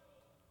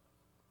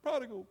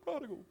 Prodigal,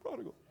 prodigal,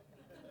 prodigal.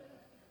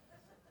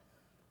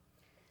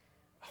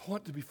 I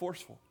want to be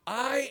forceful.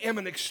 I am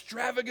an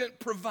extravagant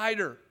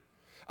provider.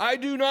 I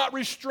do not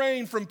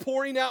restrain from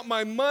pouring out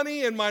my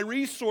money and my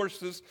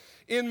resources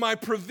in my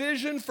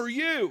provision for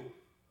you.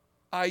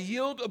 I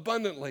yield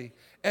abundantly,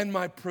 and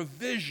my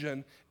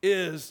provision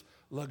is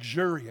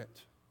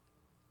luxuriant.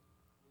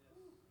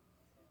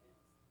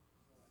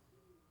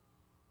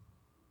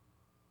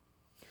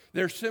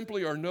 There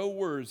simply are no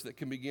words that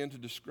can begin to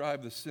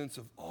describe the sense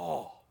of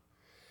awe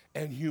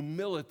and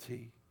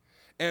humility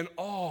and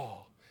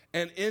awe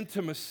and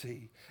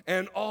intimacy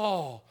and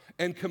awe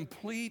and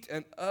complete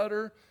and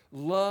utter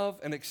love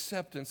and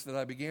acceptance that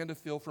I began to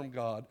feel from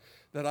God,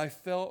 that I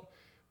felt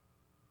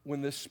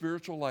when this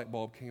spiritual light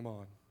bulb came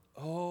on.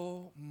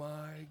 Oh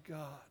my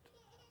God.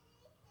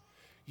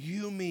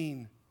 You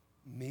mean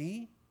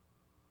me?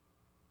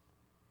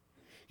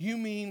 You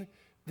mean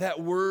that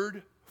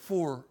word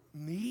for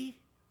me?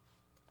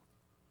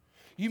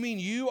 You mean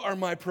you are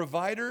my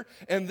provider,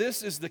 and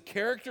this is the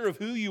character of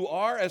who you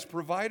are as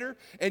provider,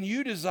 and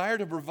you desire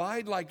to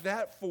provide like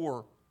that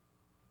for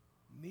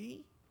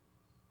me?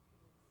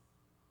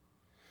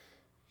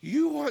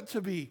 You want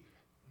to be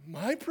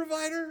my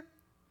provider?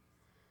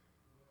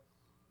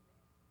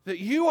 That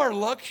you are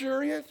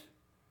luxuriant,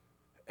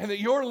 and that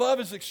your love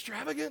is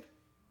extravagant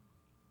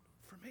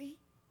for me?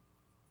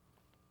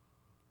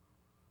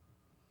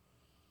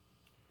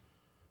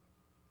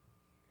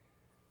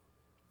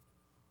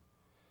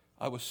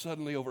 I was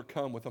suddenly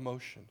overcome with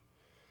emotion,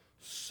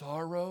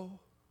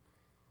 sorrow,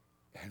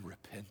 and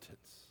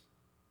repentance.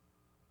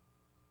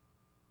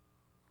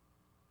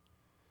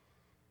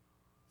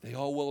 They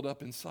all welled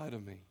up inside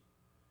of me,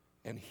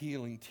 and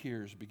healing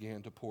tears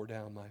began to pour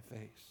down my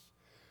face.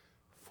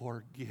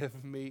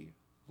 Forgive me,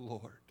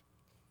 Lord.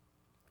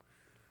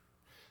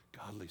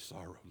 Godly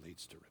sorrow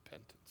leads to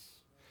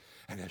repentance.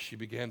 And as she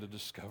began to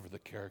discover the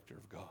character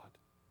of God,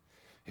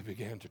 it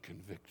began to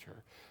convict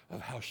her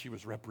of how she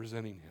was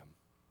representing him.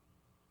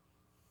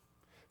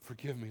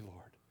 Forgive me,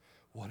 Lord.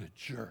 What a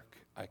jerk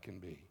I can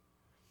be.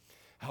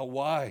 How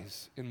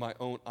wise in my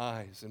own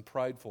eyes and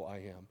prideful I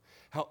am.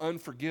 How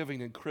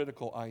unforgiving and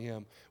critical I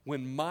am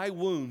when my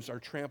wounds are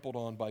trampled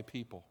on by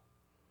people.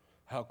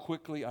 How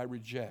quickly I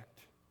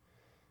reject,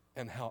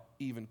 and how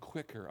even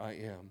quicker I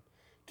am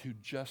to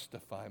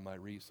justify my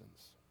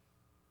reasons.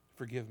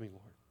 Forgive me,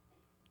 Lord,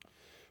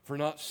 for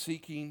not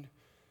seeking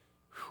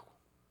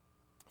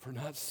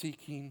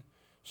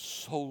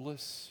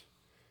solace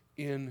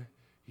in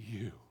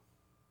you,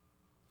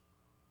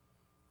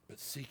 but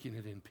seeking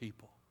it in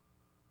people.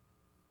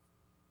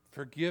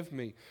 Forgive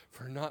me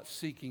for not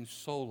seeking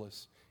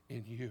solace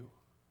in you,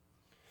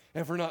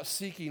 and for not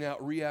seeking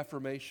out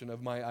reaffirmation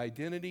of my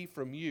identity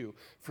from you.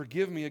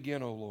 Forgive me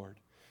again, O Lord,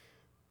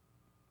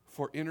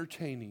 for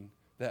entertaining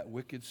that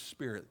wicked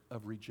spirit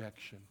of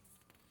rejection.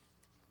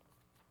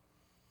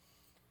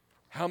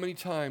 How many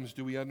times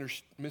do we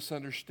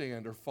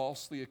misunderstand or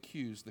falsely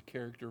accuse the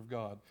character of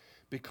God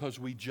because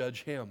we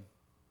judge him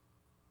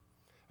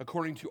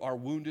according to our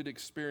wounded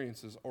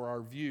experiences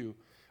or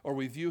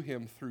we view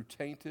him through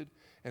tainted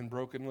and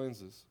broken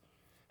lenses?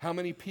 How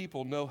many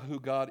people know who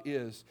God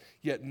is,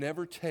 yet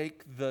never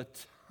take the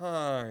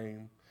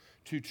time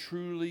to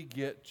truly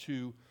get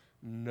to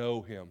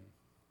know him?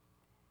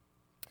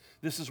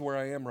 This is where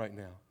I am right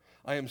now.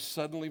 I am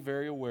suddenly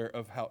very aware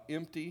of how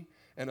empty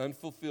and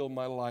unfulfilled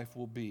my life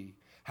will be,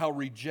 how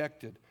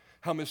rejected,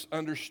 how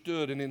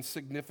misunderstood and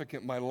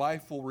insignificant my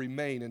life will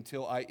remain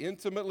until I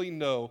intimately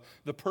know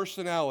the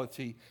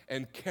personality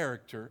and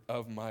character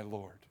of my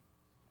Lord.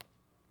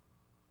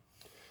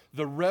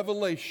 The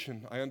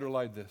revelation, I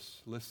underlined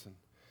this, listen.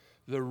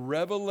 The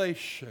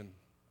revelation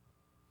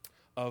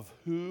of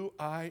who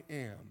I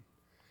am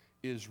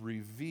is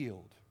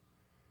revealed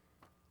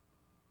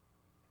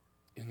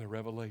in the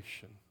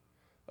revelation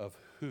of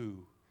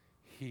who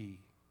he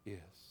is.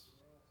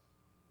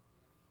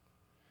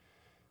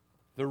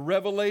 The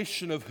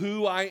revelation of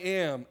who I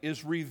am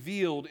is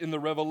revealed in the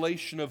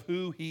revelation of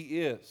who he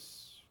is.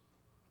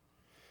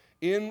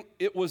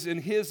 It was in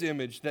his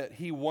image that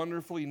he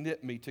wonderfully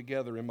knit me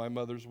together in my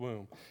mother's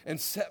womb and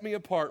set me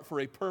apart for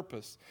a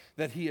purpose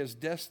that he has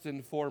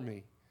destined for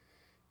me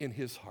in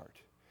his heart.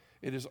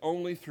 It is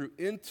only through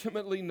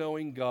intimately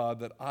knowing God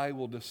that I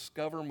will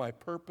discover my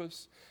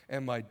purpose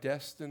and my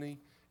destiny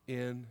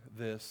in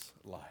this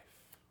life,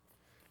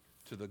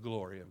 to the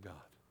glory of God.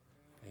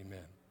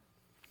 Amen.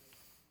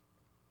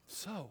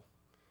 So,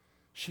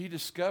 she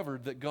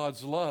discovered that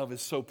God's love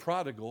is so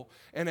prodigal,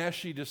 and as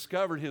she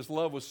discovered his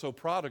love was so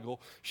prodigal,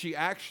 she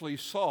actually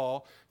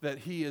saw that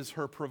he is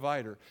her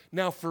provider.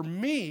 Now, for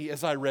me,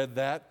 as I read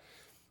that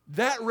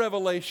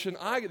revelation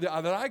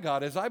that I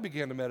got as I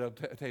began to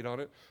meditate on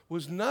it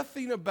was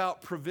nothing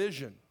about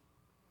provision.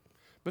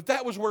 But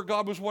that was where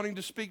God was wanting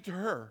to speak to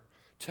her.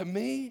 To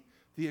me,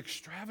 the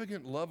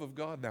extravagant love of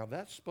God, now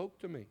that spoke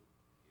to me.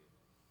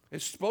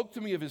 It spoke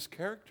to me of his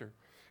character.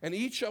 And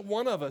each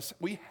one of us,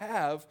 we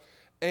have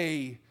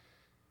a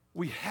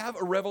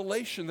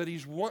revelation that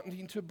he's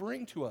wanting to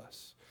bring to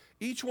us.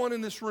 Each one in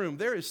this room,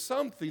 there is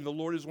something the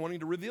Lord is wanting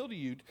to reveal to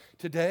you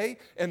today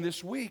and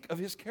this week of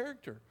his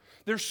character.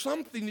 There's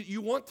something that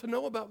you want to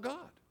know about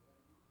God.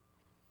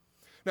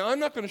 Now, I'm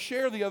not going to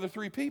share the other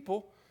three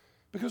people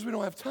because we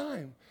don't have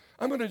time.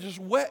 I'm going to just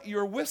wet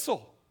your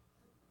whistle.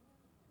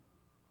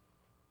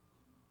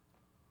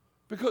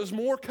 Because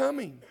more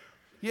coming.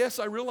 Yes,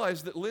 I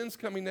realize that Lynn's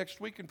coming next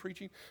week and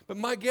preaching, but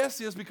my guess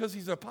is because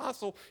he's an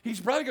apostle, he's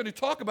probably going to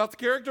talk about the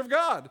character of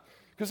God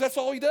because that's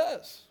all he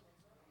does.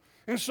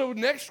 And so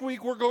next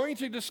week we're going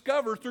to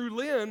discover through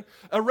Lynn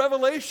a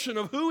revelation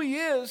of who he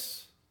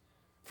is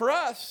for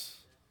us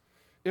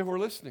if we're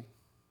listening.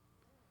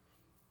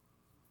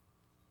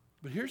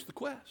 But here's the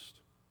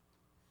quest.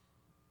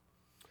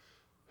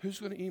 Who's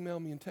going to email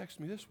me and text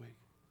me this week?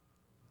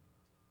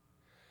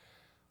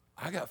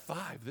 I got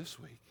 5 this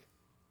week.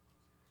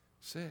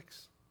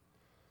 6.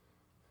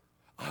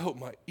 I hope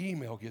my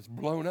email gets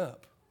blown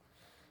up.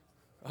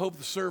 I hope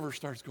the server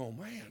starts going,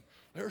 man,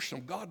 there's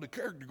some godly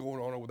character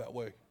going on over that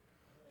way.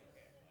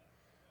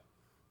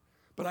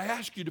 But I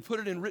ask you to put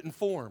it in written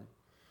form.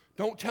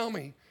 Don't tell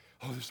me,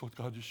 oh, this is what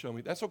God just showed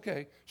me. That's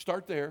okay.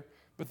 Start there,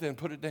 but then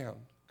put it down.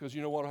 Because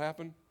you know what will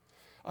happen?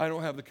 I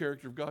don't have the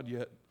character of God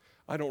yet.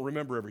 I don't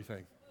remember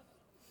everything.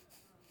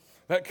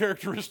 That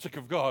characteristic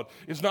of God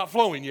is not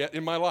flowing yet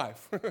in my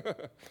life.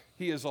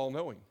 He is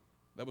all-knowing.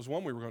 That was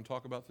one we were going to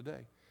talk about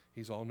today.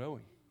 He's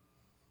all-knowing.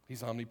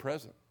 He's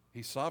omnipresent.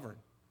 He's sovereign.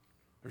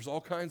 There's all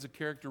kinds of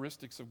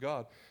characteristics of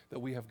God that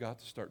we have got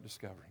to start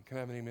discovering. Can I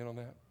have an amen on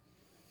that?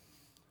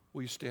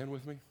 Will you stand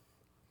with me?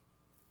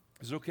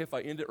 Is it okay if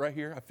I end it right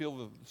here? I feel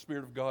the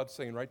Spirit of God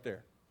saying right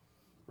there.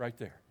 Right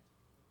there.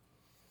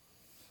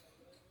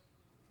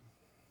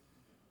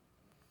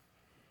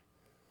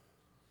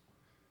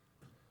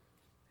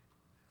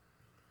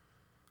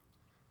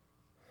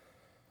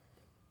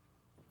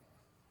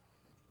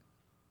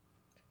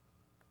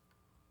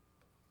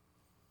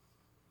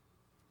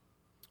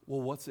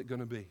 Well, what's it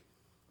going to be?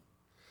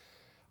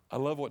 I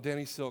love what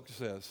Danny Silk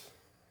says.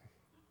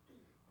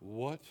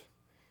 What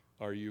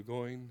are you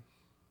going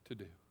to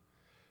do?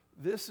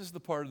 This is the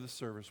part of the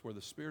service where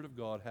the Spirit of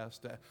God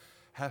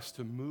has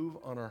to move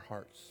on our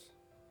hearts.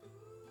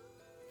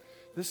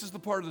 This is the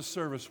part of the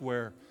service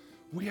where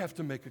we have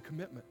to make a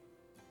commitment.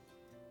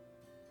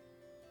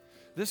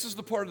 This is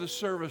the part of the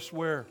service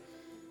where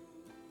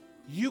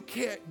you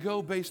can't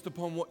go based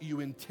upon what you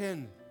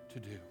intend to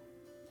do,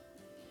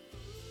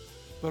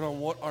 but on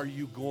what are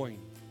you going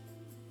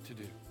to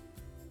do.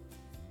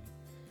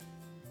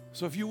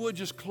 So if you would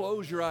just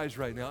close your eyes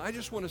right now, I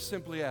just want to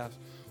simply ask,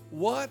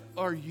 what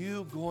are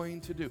you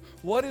going to do?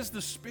 What is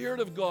the Spirit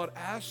of God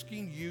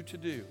asking you to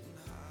do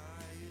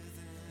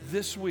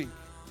this week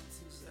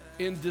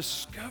in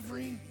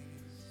discovering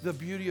the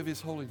beauty of his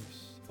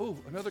holiness? Oh,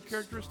 another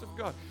characteristic of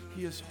God.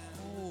 He is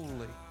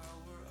holy.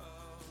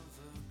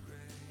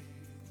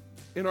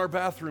 In our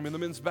bathroom, in the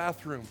men's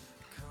bathroom,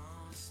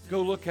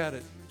 go look at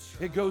it.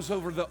 It goes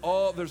over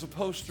there's a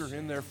poster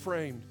in there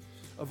framed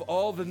of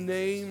all the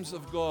names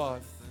of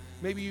God.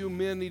 Maybe you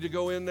men need to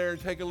go in there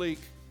and take a leak.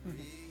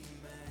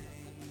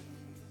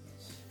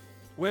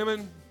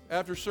 Women,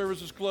 after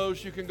service is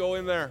closed, you can go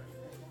in there.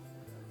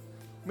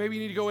 Maybe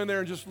you need to go in there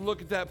and just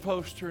look at that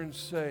poster and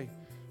say,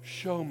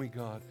 show me,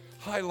 God.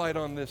 Highlight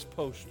on this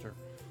poster.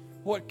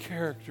 What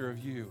character of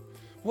you?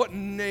 What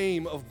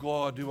name of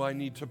God do I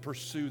need to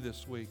pursue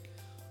this week?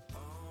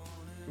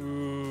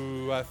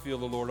 Ooh, I feel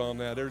the Lord on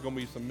that. There's going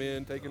to be some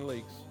men taking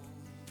leaks.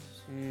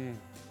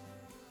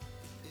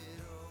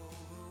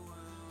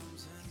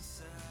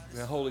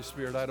 Now, Holy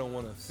Spirit, I don't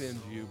want to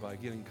offend you by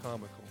getting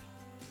comical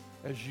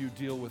as you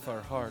deal with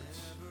our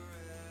hearts.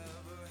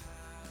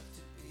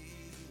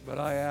 But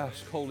I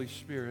ask, Holy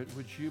Spirit,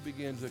 would you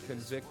begin to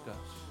convict us?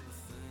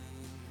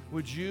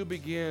 Would you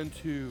begin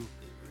to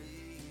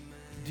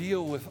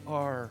deal with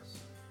our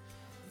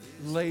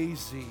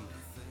lazy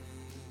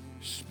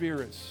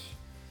spirits,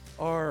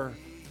 our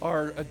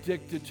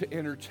addicted to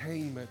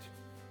entertainment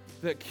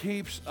that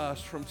keeps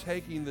us from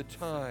taking the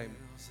time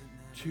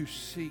to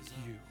seek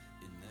you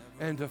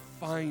and to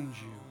find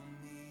you.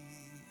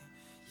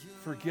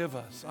 Forgive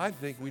us. I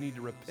think we need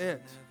to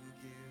repent.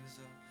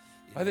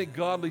 I think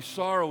godly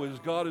sorrow is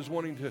God is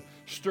wanting to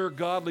stir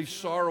godly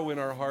sorrow in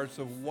our hearts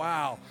of,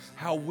 wow,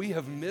 how we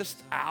have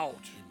missed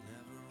out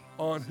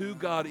on who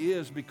God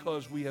is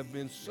because we have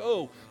been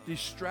so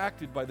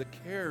distracted by the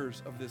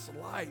cares of this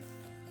life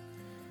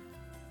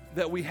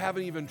that we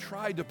haven't even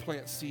tried to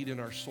plant seed in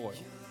our soil.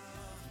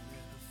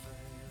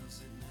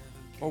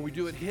 or we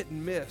do it hit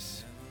and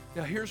miss.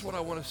 Now here's what I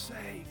want to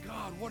say.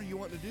 God, what are you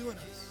wanting to do in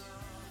us?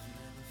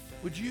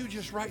 Would you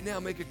just right now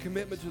make a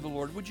commitment to the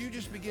Lord? Would you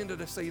just begin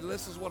to say,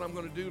 this is what I'm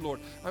going to do, Lord.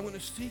 I'm going to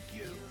seek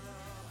you,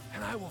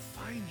 and I will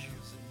find you.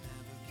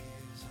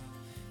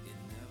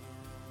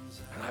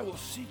 And I will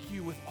seek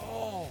you with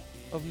all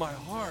of my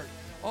heart,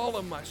 all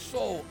of my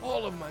soul,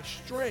 all of my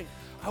strength.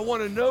 I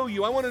want to know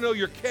you. I want to know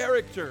your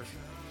character.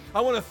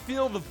 I want to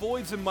fill the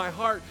voids in my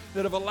heart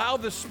that have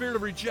allowed the spirit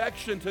of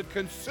rejection to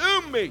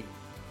consume me.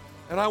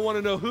 And I want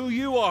to know who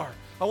you are.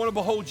 I want to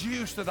behold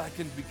you so that I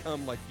can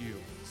become like you.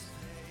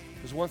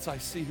 Because once I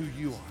see who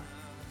you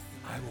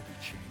are, I will be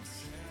changed.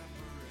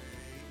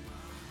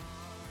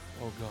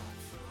 Oh God,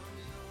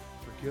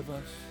 forgive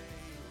us.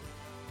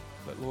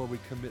 But Lord, we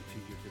commit to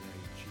you today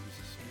in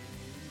Jesus'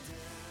 name.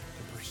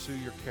 And pursue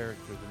your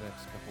character the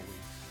next couple weeks.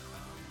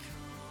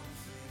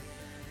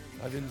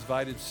 I've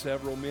invited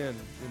several men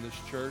in this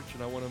church,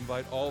 and I want to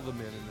invite all the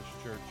men in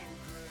this church.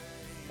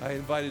 I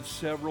invited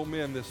several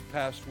men this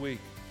past week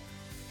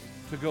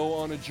to go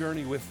on a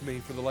journey with me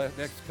for the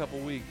next couple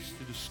weeks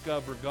to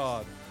discover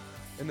God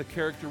and the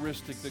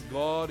characteristic that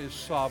God is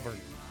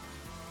sovereign.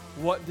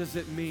 What does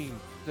it mean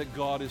that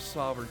God is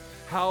sovereign?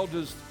 How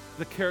does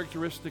the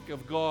characteristic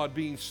of God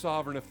being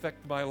sovereign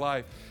affect my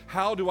life?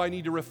 How do I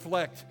need to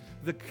reflect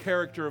the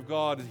character of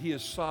God that He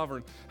is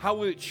sovereign? How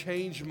will it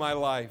change my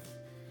life?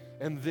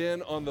 And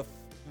then on the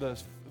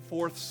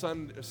fourth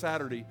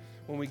Saturday,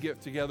 when we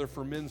get together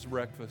for men's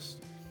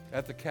breakfast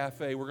at the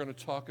cafe, we're going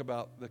to talk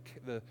about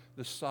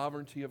the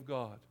sovereignty of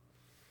God.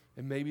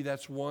 And maybe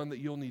that's one that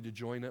you'll need to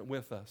join it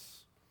with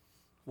us.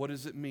 What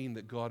does it mean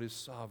that God is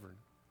sovereign?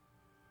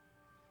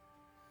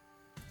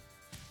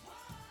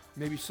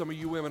 Maybe some of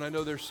you women, I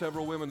know there's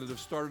several women that have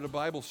started a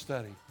Bible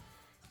study.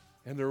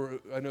 And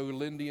I know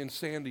Lindy and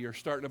Sandy are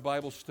starting a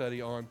Bible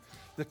study on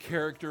the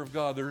character of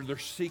God. They're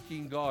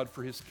seeking God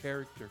for His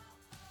character.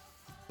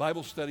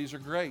 Bible studies are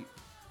great.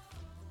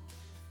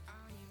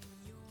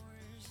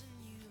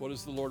 What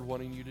is the Lord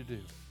wanting you to do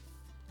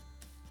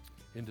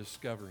in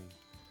discovering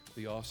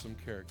the awesome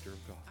character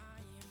of God?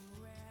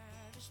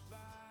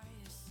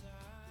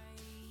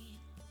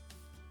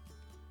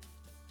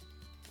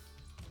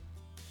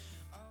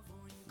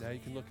 Now you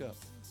can look up.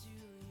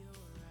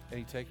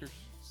 Any takers?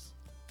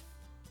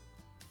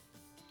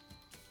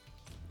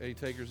 Any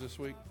takers this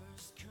week?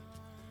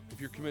 If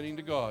you're committing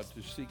to God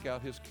to seek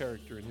out His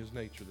character and His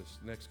nature this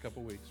next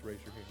couple weeks, raise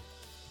your hand.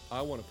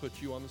 I want to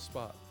put you on the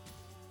spot.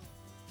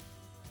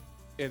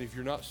 And if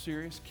you're not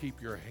serious,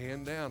 keep your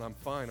hand down. I'm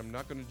fine. I'm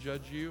not going to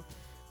judge you.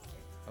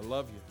 I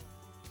love you.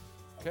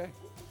 Okay.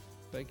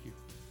 Thank you.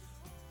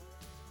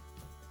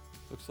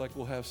 Looks like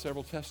we'll have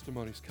several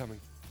testimonies coming.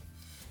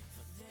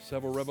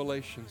 Several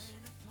revelations.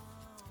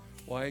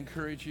 Well, I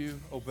encourage you,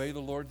 obey the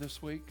Lord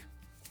this week.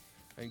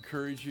 I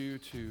encourage you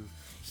to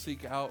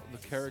seek out the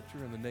character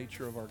and the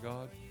nature of our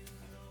God.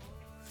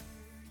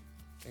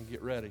 And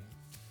get ready.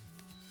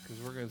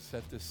 Because we're going to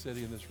set this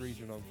city and this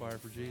region on fire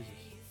for Jesus.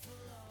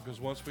 Because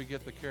once we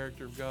get the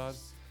character of God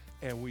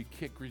and we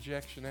kick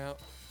rejection out,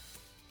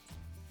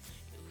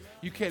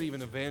 you can't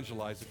even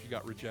evangelize if you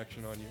got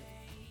rejection on you.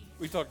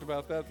 We talked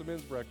about that at the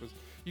men's breakfast.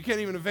 You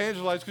can't even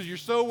evangelize because you're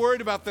so worried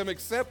about them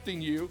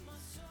accepting you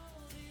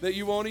that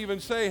you won't even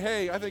say,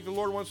 hey, I think the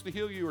Lord wants to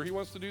heal you or He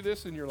wants to do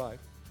this in your life.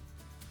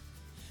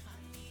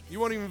 You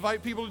won't even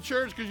invite people to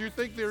church because you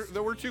think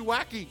that we're too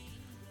wacky.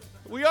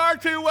 We are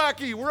too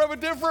wacky. We're of a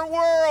different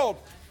world.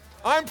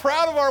 I'm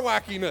proud of our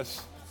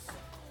wackiness.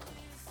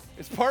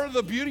 It's part of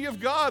the beauty of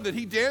God that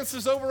He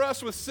dances over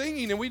us with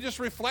singing and we just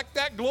reflect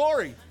that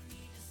glory.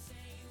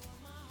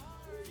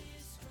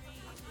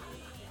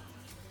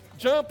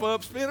 Jump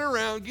up, spin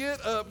around,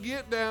 get up,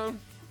 get down.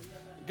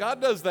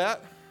 God does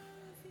that.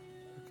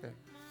 Okay.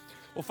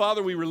 Well,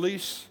 Father, we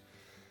release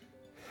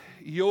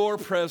your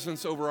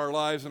presence over our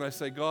lives, and I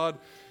say, God,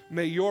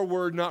 may your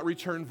word not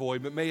return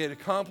void, but may it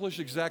accomplish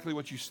exactly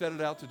what you set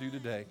it out to do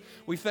today.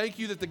 We thank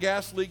you that the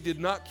gas leak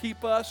did not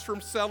keep us from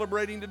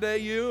celebrating today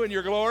you and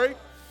your glory.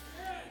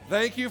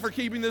 Thank you for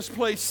keeping this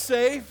place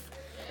safe,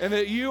 and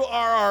that you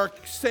are our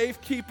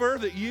safekeeper,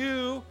 that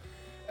you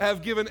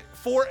have given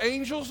 4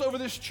 angels over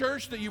this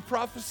church that you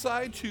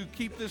prophesied to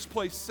keep this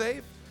place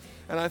safe.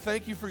 And I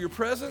thank you for your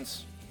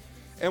presence.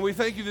 And we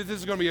thank you that this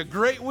is going to be a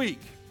great week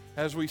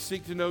as we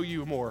seek to know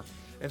you more.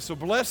 And so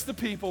bless the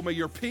people. May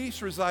your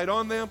peace reside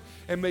on them.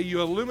 And may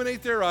you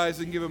illuminate their eyes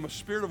and give them a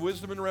spirit of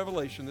wisdom and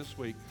revelation this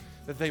week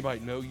that they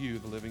might know you,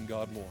 the living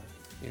God, more.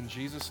 In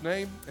Jesus'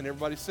 name. And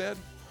everybody said,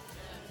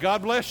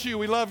 God bless you.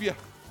 We love you.